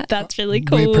 You know, that's really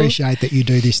cool. We appreciate that you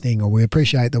do this thing, or we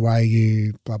appreciate the way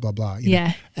you blah, blah, blah. You know?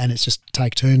 And it's just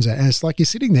take turns. And it's like you're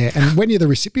sitting there, and when you're the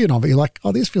recipient of it, you're like,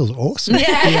 oh, this feels awesome.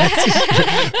 Yeah. You know,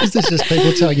 this is just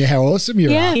people telling you how awesome you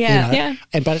are. Yeah. You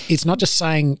know? But it's not just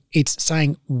saying, it's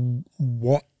saying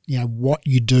what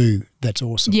you do that's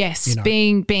awesome. Yes, you know?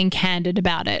 being candid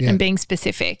about it and being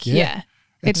specific. Yeah.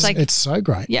 It's so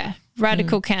great. Yeah.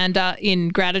 Radical candor in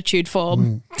gratitude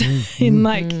form. And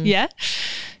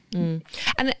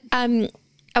I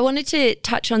wanted to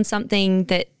touch on something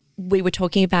that we were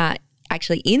talking about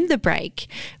actually in the break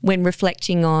when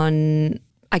reflecting on,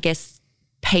 I guess,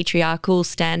 patriarchal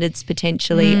standards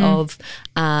potentially of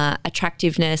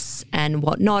attractiveness and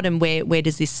whatnot, and where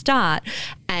does this start?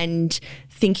 And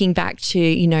thinking back to,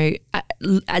 you know,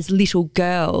 as little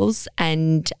girls,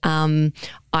 and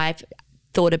I've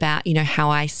thought about, how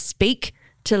I speak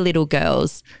to little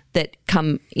girls that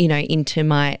come, into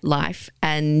my life.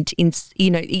 And,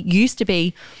 it used to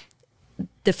be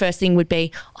the first thing would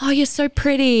be, oh, you're so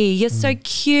pretty, you're so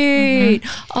cute,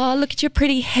 oh, look at your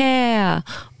pretty hair,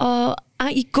 oh,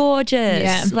 aren't you gorgeous?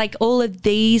 Yeah. Like all of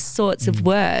these sorts of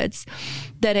words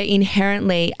that are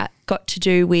inherently got to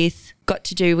do with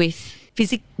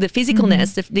the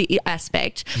physicalness of the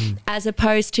aspect, as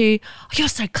opposed to, oh, you're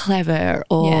so clever,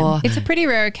 or it's a pretty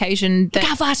rare occasion that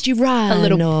how fast you run. A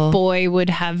little boy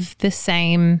would have the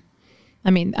same.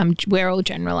 I mean, we're all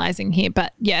generalizing here,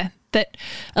 but that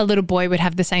a little boy would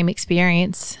have the same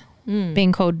experience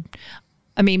being called.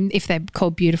 I mean, if they're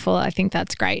called beautiful, I think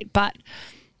that's great. But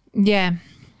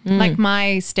like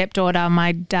my stepdaughter,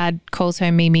 my dad calls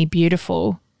her Mimi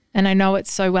beautiful, and I know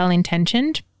it's so well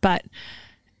intentioned, but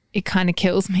it kind of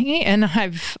kills me. And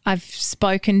I've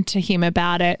spoken to him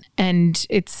about it, and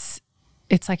it's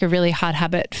like a really hard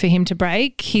habit for him to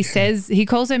break. He says he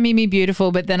calls her Mimi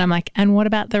beautiful, but then I'm like, and what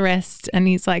about the rest? And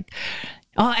he's like,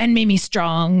 oh, and Mimi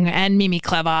strong and Mimi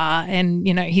clever. And,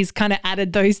 he's kind of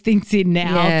added those things in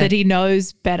now that he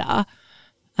knows better.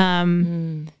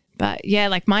 But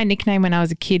like my nickname when I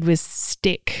was a kid was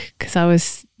Stick, because I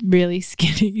was really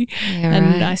skinny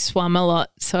and I swam a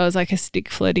lot. So I was like a stick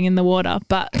floating in the water.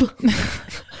 But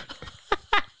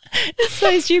it's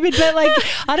so stupid. But like,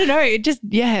 I don't know. It just,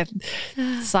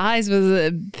 size was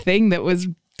a thing that was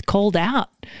called out.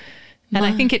 And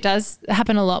I think it does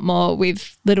happen a lot more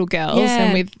with little girls.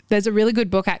 Yeah. And there's a really good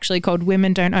book actually called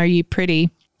Women Don't Owe You Pretty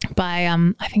by,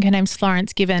 I think her name's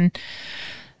Florence Given.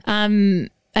 And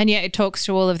it talks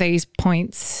to all of these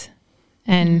points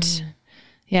and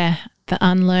the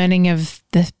unlearning of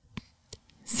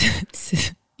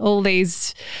all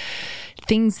these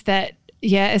things that,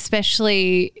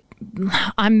 especially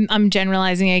I'm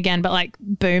generalizing again, but like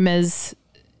boomers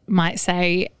might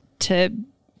say to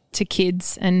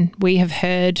kids, and we have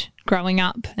heard growing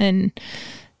up, and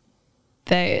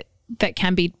that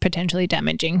can be potentially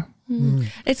damaging.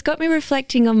 It's got me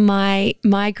reflecting on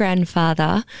my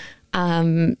grandfather,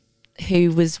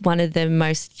 who was one of the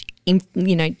most,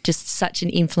 just such an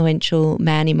influential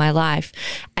man in my life.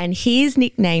 And his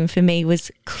nickname for me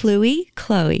was Chloe.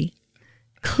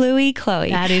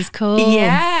 That is cool.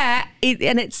 Yeah.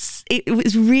 It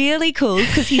was really cool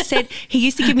because he said he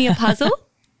used to give me a puzzle.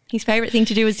 His favourite thing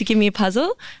to do was to give me a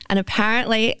puzzle, and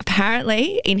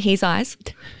apparently in his eyes,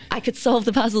 I could solve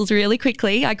the puzzles really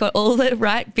quickly. I got all the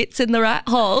right bits in the right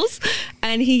holes,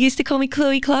 and he used to call me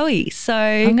Chloe. So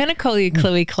I'm going to call you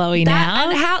Chloe now.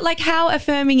 And how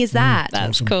affirming is that?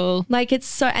 That's cool. Like it's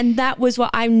so, and that was what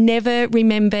I never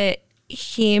remember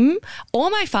him or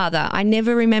my father. I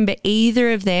never remember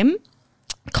either of them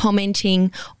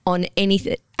commenting on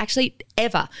anything. Actually,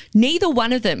 ever. Neither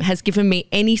one of them has given me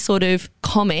any sort of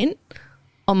comment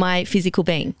on my physical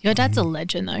being. Your dad's a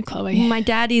legend though, Chloe. My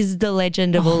dad is the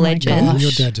legend of all legends. Well, your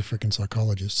dad's a freaking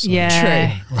psychologist. So.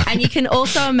 Yeah. True. And you can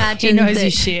also imagine he knows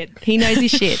his shit. He knows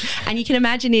his shit. And you can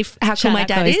imagine how cool my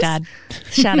dad Chloe's is. Dad.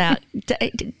 Shout out.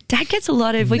 Dad gets a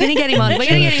lot of, we're going to get him on. We're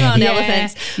going to get him on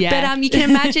Elephants. Yeah. But you can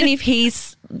imagine if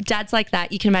dad's like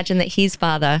that, you can imagine that his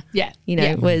father,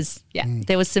 was,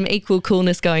 there was some equal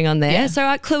coolness going on there. Yeah.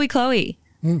 So Chloe.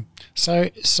 So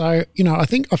I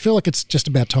feel like it's just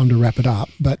about time to wrap it up,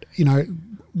 but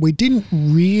we didn't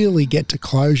really get to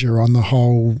closure on the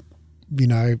whole,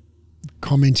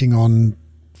 commenting on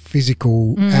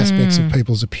physical aspects of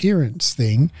people's appearance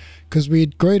thing, because we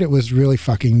agreed it was really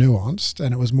fucking nuanced,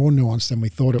 and it was more nuanced than we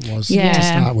thought it was to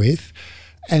start with.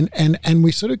 And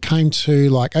we sort of came to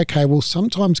like, okay, well,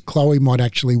 sometimes Chloe might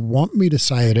actually want me to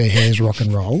say that her hair's rock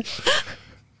and roll,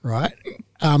 right?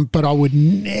 But I would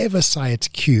never say it's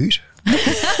cute.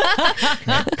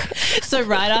 So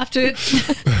right after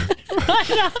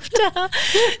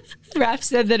Raph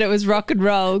said that it was rock and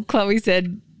roll, Chloe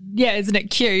said, yeah, isn't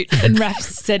it cute? And Raph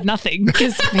said nothing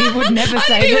because he would never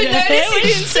say that her hair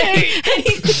was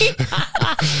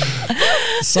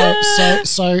So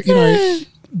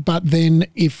but then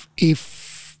if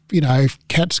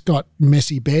Kat's got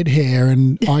messy bed hair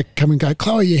and I come and go,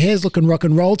 Chloe, your hair's looking rock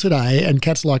and roll today, and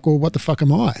Kat's like, well, what the fuck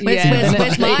am I?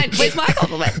 Where's my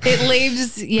compliment? It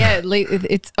leaves,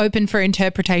 it's open for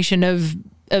interpretation of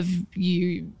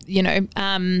you,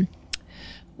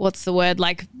 what's the word,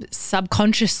 like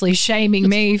subconsciously shaming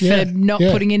me for not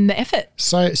putting in the effort.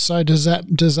 So does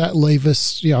that leave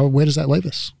us, where does that leave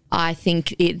us? I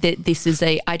think that this is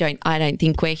I don't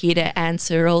think we're here to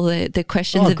answer all the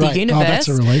questions of great. the universe. That's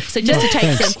a relief. So just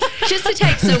to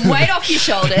take some weight off your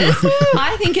shoulders,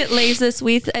 I think it leaves us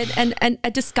with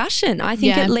a discussion. I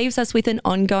think it leaves us with an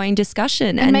ongoing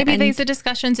discussion. And maybe these are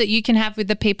discussions that you can have with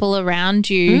the people around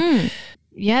you.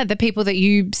 Yeah, the people that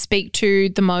you speak to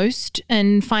the most,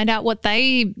 and find out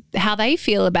how they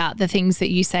feel about the things that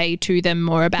you say to them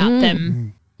or about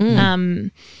them.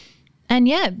 And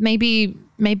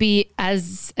maybe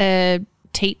as a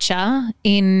teacher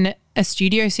in a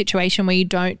studio situation where you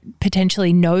don't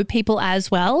potentially know people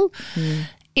as well,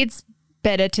 it's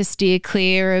better to steer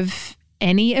clear of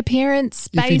any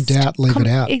appearance-based. If in doubt, leave it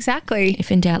out. Exactly. If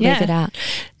in doubt, leave it out.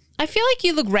 I feel like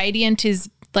You Look Radiant is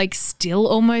like still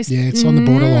almost. Yeah, it's on the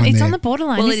borderline. It's there. on the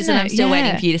borderline. Well, it is, and I'm still Yeah.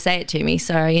 waiting for you to say it to me.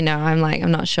 So, I'm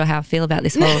not sure how I feel about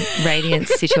this whole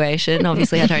radiance situation.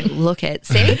 Obviously, I don't look it.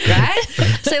 See, right?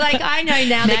 So, I know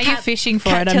now. Now you're fishing for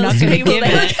it. I'm tells not going to people give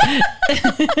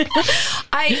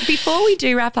it. Before we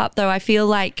do wrap up, though, I feel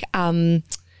like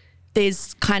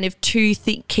there's kind of two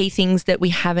key things that we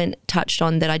haven't touched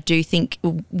on that I do think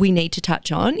we need to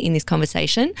touch on in this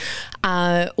conversation.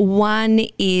 One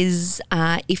is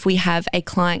if we have a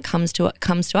client comes to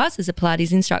us as a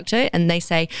Pilates instructor and they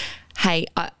say, hey,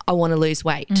 I want to lose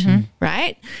weight,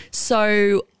 right?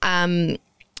 So from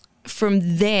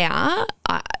there,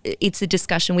 it's a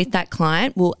discussion with that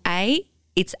client. Well,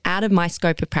 it's out of my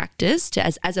scope of practice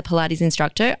as a Pilates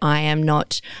instructor. I am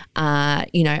not,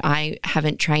 I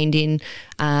haven't trained in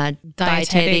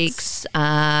dietetics,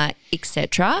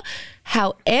 etc.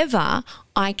 However,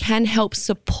 I can help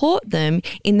support them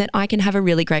in that I can have a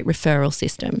really great referral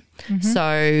system.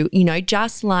 So,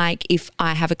 just like if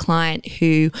I have a client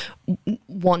who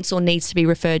wants or needs to be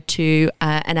referred to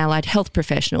an allied health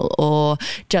professional, or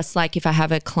just like if I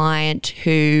have a client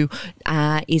who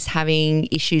is having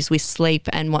issues with sleep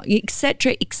and what, et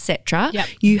cetera,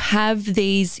 you have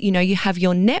these, you have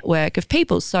your network of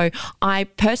people. So I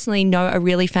personally know a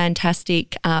really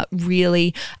fantastic,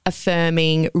 really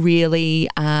affirming, really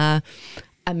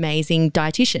amazing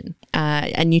dietitian,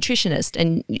 a nutritionist,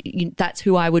 and that's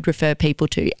who I would refer people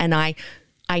to. And I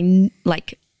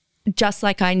like, just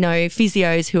like I know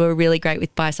physios who are really great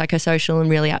with biopsychosocial and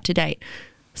really up to date.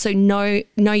 So know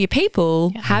your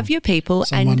people, have your people.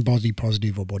 Someone and body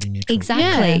positive or body neutral.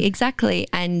 Exactly.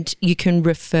 And you can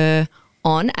refer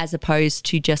on as opposed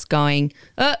to just going,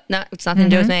 oh, no, it's nothing to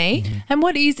do with me. And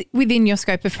what is within your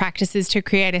scope of practice is to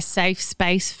create a safe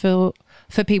space for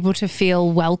people to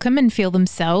feel welcome and feel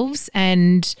themselves.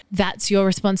 And that's your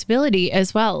responsibility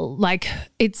as well. Like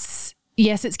it's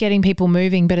getting people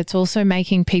moving, but it's also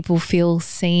making people feel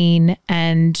seen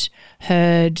and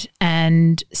heard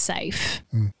and safe.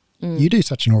 You do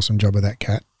such an awesome job of that,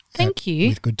 Kat. Thank you.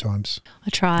 With Good Times. I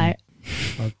try.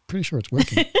 I'm pretty sure it's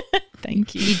working.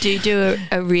 Thank you. You do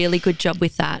a really good job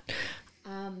with that.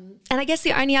 And I guess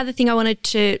the only other thing I wanted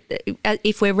to,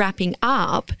 if we're wrapping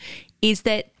up, is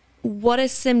that what are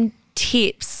some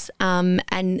tips,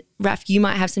 and Raf, you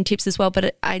might have some tips as well,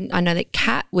 but I know that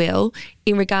Kat will,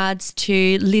 in regards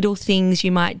to little things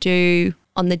you might do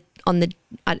on the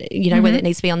whether it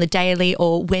needs to be on the daily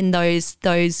or when those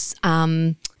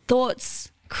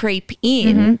thoughts creep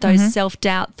in, those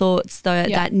self-doubt thoughts,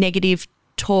 that negative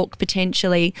talk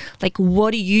potentially, like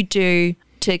what do you do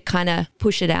to kind of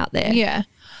push it out there? Yeah.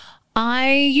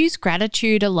 I use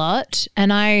gratitude a lot,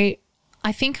 and I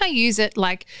think I use it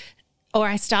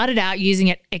I started out using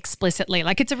it explicitly.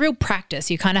 Like it's a real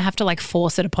practice. You kind of have to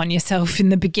force it upon yourself in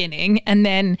the beginning, and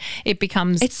then it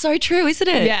becomes. It's so true, isn't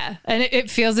it? Yeah. And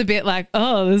it feels a bit like,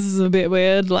 oh, this is a bit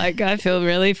weird. Like I feel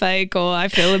really fake, or I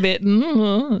feel a bit,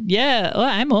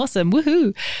 I'm awesome.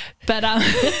 Woohoo. But,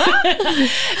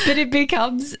 but it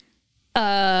becomes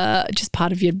just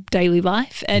part of your daily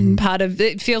life, and part of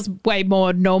it feels way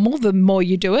more normal the more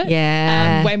you do it.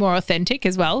 Yeah. Way more authentic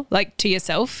as well, like to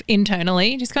yourself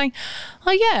internally, just going,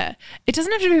 oh yeah, it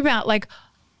doesn't have to be about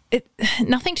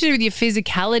nothing to do with your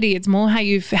physicality. It's more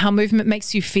how movement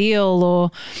makes you feel,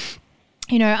 or,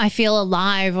 I feel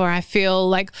alive, or I feel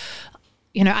like,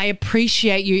 I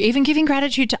appreciate you. Even giving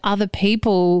gratitude to other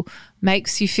people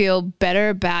makes you feel better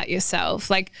about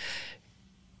yourself.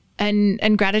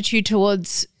 And gratitude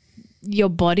towards your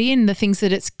body and the things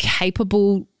that it's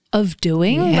capable of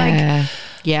doing. Yeah.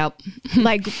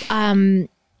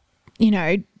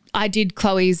 I did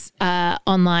Chloe's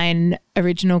online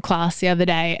original class the other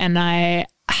day, and I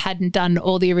hadn't done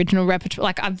all the original repertoire.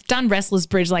 Like I've done Wrestler's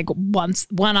Bridge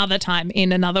one other time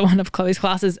in another one of Chloe's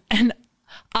classes. And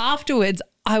afterwards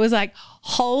I was like,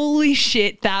 holy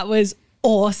shit, that was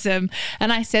awesome.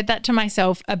 And I said that to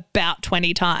myself about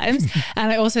 20 times.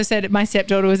 And I also said it, my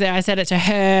stepdaughter was there. I said it to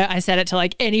her. I said it to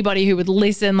like anybody who would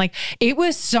listen. Like, it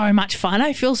was so much fun.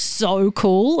 I feel so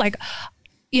cool. Like,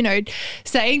 you know,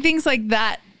 saying things like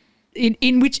that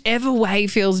in whichever way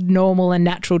feels normal and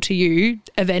natural to you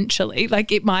eventually.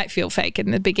 Like, it might feel fake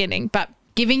in the beginning, but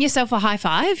giving yourself a high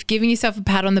five, giving yourself a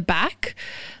pat on the back,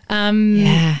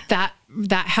 that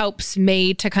helps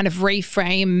me to kind of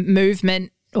reframe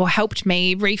movement, or helped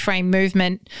me reframe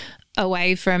movement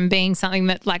away from being something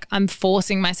that like I'm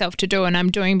forcing myself to do and I'm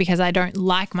doing because I don't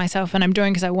like myself and I'm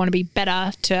doing because I want to be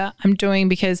better, to I'm doing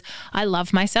because I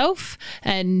love myself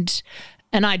and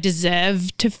I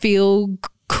deserve to feel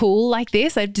cool like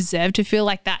this. I deserve to feel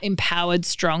like that empowered,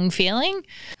 strong feeling.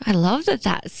 I love that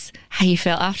that's how you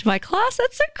felt after my class.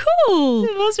 That's so cool.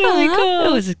 It was really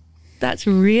cool. That's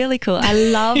really cool. I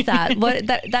love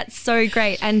that. That's so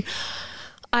great. And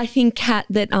I think, Kat,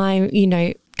 that I'm, you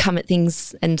know, come at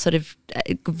things in sort of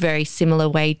a very similar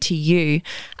way to you.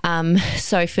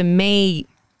 So for me,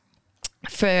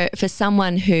 for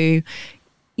someone who,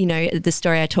 you know, the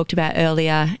story I talked about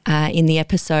earlier in the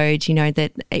episode, you know,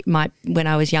 that it might, when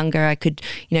I was younger, I could,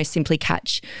 you know, simply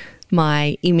catch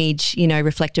my image, you know,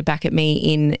 reflected back at me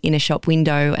in a shop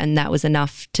window, and that was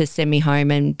enough to send me home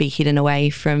and be hidden away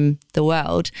from the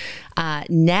world.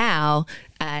 Now,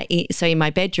 so in my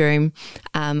bedroom,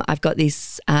 I've got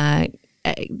this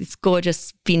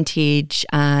gorgeous vintage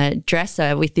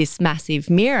dresser with this massive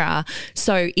mirror.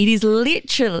 So it is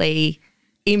literally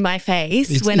in my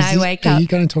face when I wake up. Are you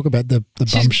going to talk about the bum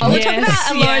shape? Oh, we're talking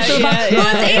about Laura's little bum.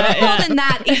 Well, it's even more than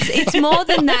that. It's more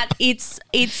than that.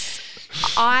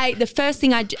 The first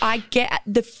thing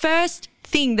the first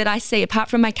thing that I see, apart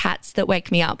from my cats that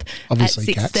wake me up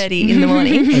Obviously at 6:30 in the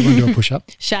morning. Everyone do a push-up.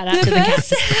 Shout out to the cats.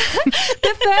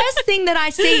 The first thing that I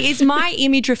see is my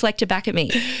image reflected back at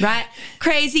me, right?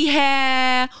 Crazy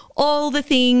hair, all the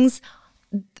things.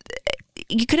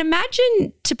 You could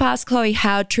imagine, to past Chloe,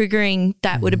 how triggering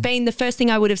that would have been. The first thing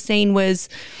I would have seen was,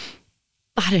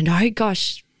 I don't know,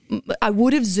 gosh, I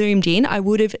would have zoomed in. I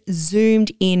would have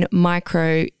zoomed in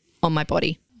micro on my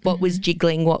body. What was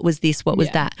jiggling? What was this? What was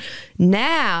that?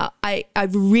 Now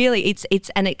I've really,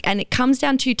 it comes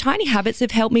down to tiny habits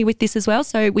have helped me with this as well.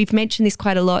 So we've mentioned this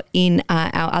quite a lot in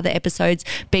our other episodes.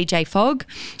 BJ Fogg.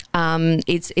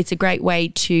 It's a great way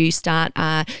to start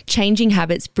changing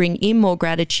habits, bring in more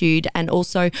gratitude, and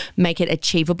also make it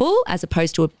achievable as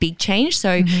opposed to a big change.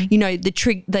 So you know,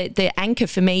 the anchor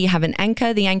for me, you have an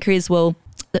anchor. The anchor is, well,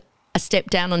 I step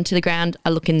down onto the ground,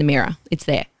 I look in the mirror, it's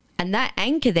there. And that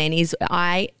anchor then is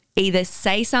I either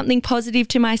say something positive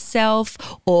to myself,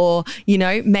 or, you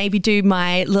know, maybe do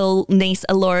my little niece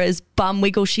Alora's bum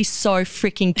wiggle. She's so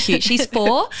freaking cute. She's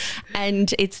 4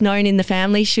 and it's known in the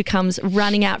family. She comes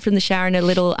running out from the shower in a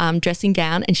little dressing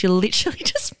gown, and she'll literally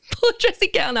just pull a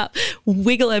dressing gown up,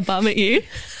 wiggle her bum at you.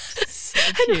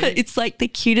 And it's like the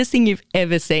cutest thing you've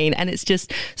ever seen. And it's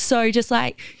just so just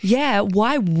like, yeah,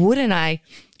 why wouldn't I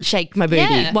shake my booty?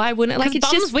 Yeah. Why wouldn't like it's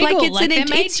just wiggle. Like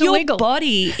it's your wiggle.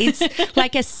 Body. It's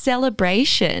like a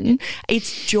celebration.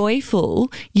 It's joyful.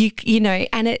 You know,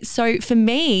 and it's so for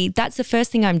me, that's the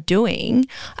first thing I'm doing,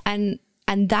 and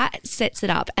that sets it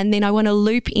up. And then I want to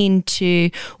loop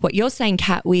into what you're saying,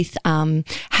 Kat, with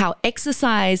how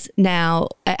exercise now,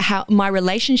 how my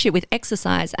relationship with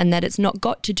exercise, and that it's not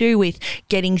got to do with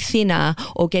getting thinner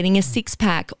or getting a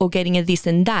six-pack or getting a this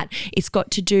and that. It's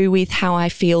got to do with how I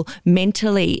feel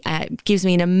mentally. It gives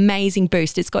me an amazing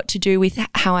boost. It's got to do with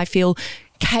how I feel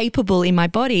capable in my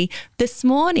body. This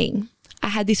morning, I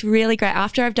had this really great,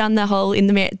 after I've done the whole in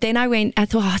the mirror, then I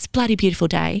thought, oh, it's a bloody beautiful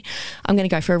day. I'm going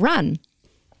to go for a run.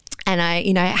 And I,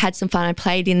 you know, had some fun. I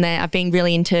played in there. I've been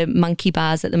really into monkey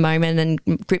bars at the moment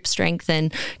and grip strength.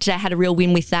 And today I had a real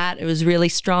win with that. It was really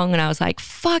strong. And I was like,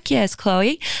 fuck yes,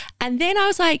 Chloe. And then I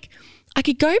was like, I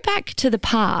could go back to the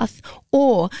path,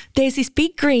 or there's this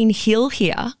big green hill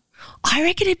here. I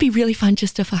reckon it'd be really fun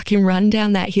just to fucking run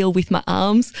down that hill with my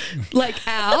arms like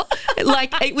out.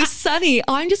 Like it was sunny.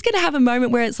 I'm just going to have a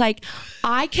moment where it's like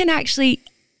I can actually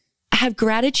have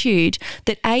gratitude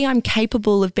that I'm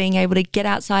capable of being able to get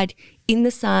outside in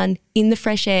the sun, in the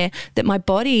fresh air, that my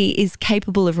body is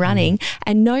capable of running.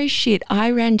 And no shit, I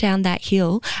ran down that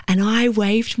hill and I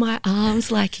waved my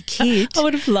arms like a kid. I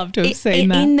would have loved to have seen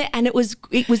that. And it was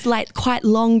like quite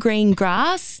long green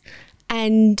grass,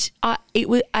 and I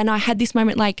had this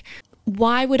moment like,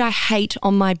 why would I hate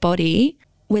on my body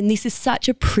when this is such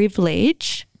a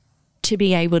privilege to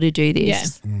be able to do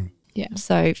this? Yeah. Yeah.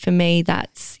 So for me,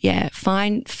 that's,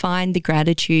 find the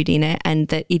gratitude in it, and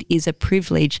that it is a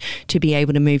privilege to be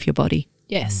able to move your body.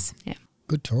 Yes. Yeah.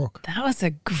 Good talk. That was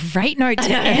a great note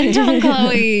to end on,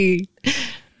 Chloe. It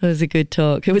was a good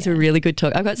talk. It was a really good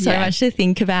talk. I've got so much to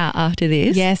think about after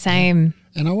this. Yeah, same.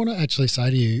 And I want to actually say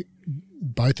to you,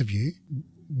 both of you,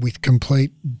 with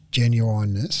complete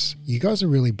genuineness, you guys are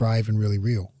really brave and really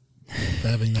real for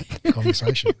having that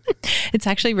conversation. It's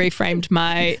actually reframed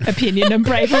my opinion of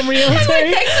brave and real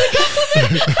too.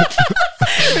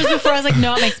 Whereas before I was like,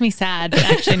 no, it makes me sad. But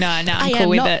actually, no, I'm cool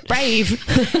with it. Brave.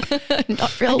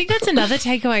 Not real. I think that's another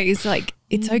takeaway is like,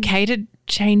 it's okay to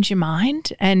change your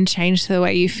mind and change the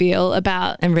way you feel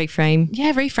about. And reframe.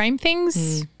 Yeah, reframe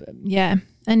things. Yeah.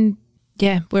 And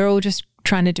yeah, we're all just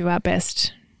trying to do our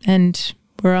best and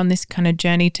we're on this kind of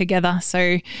journey together.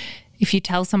 So if you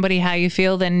tell somebody how you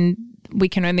feel, then we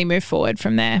can only move forward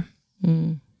from there.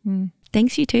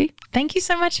 Thanks, you two. Thank you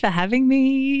so much for having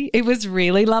me. It was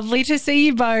really lovely to see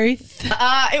you both.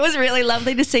 It was really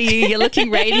lovely to see you. You're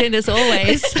looking radiant as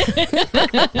always.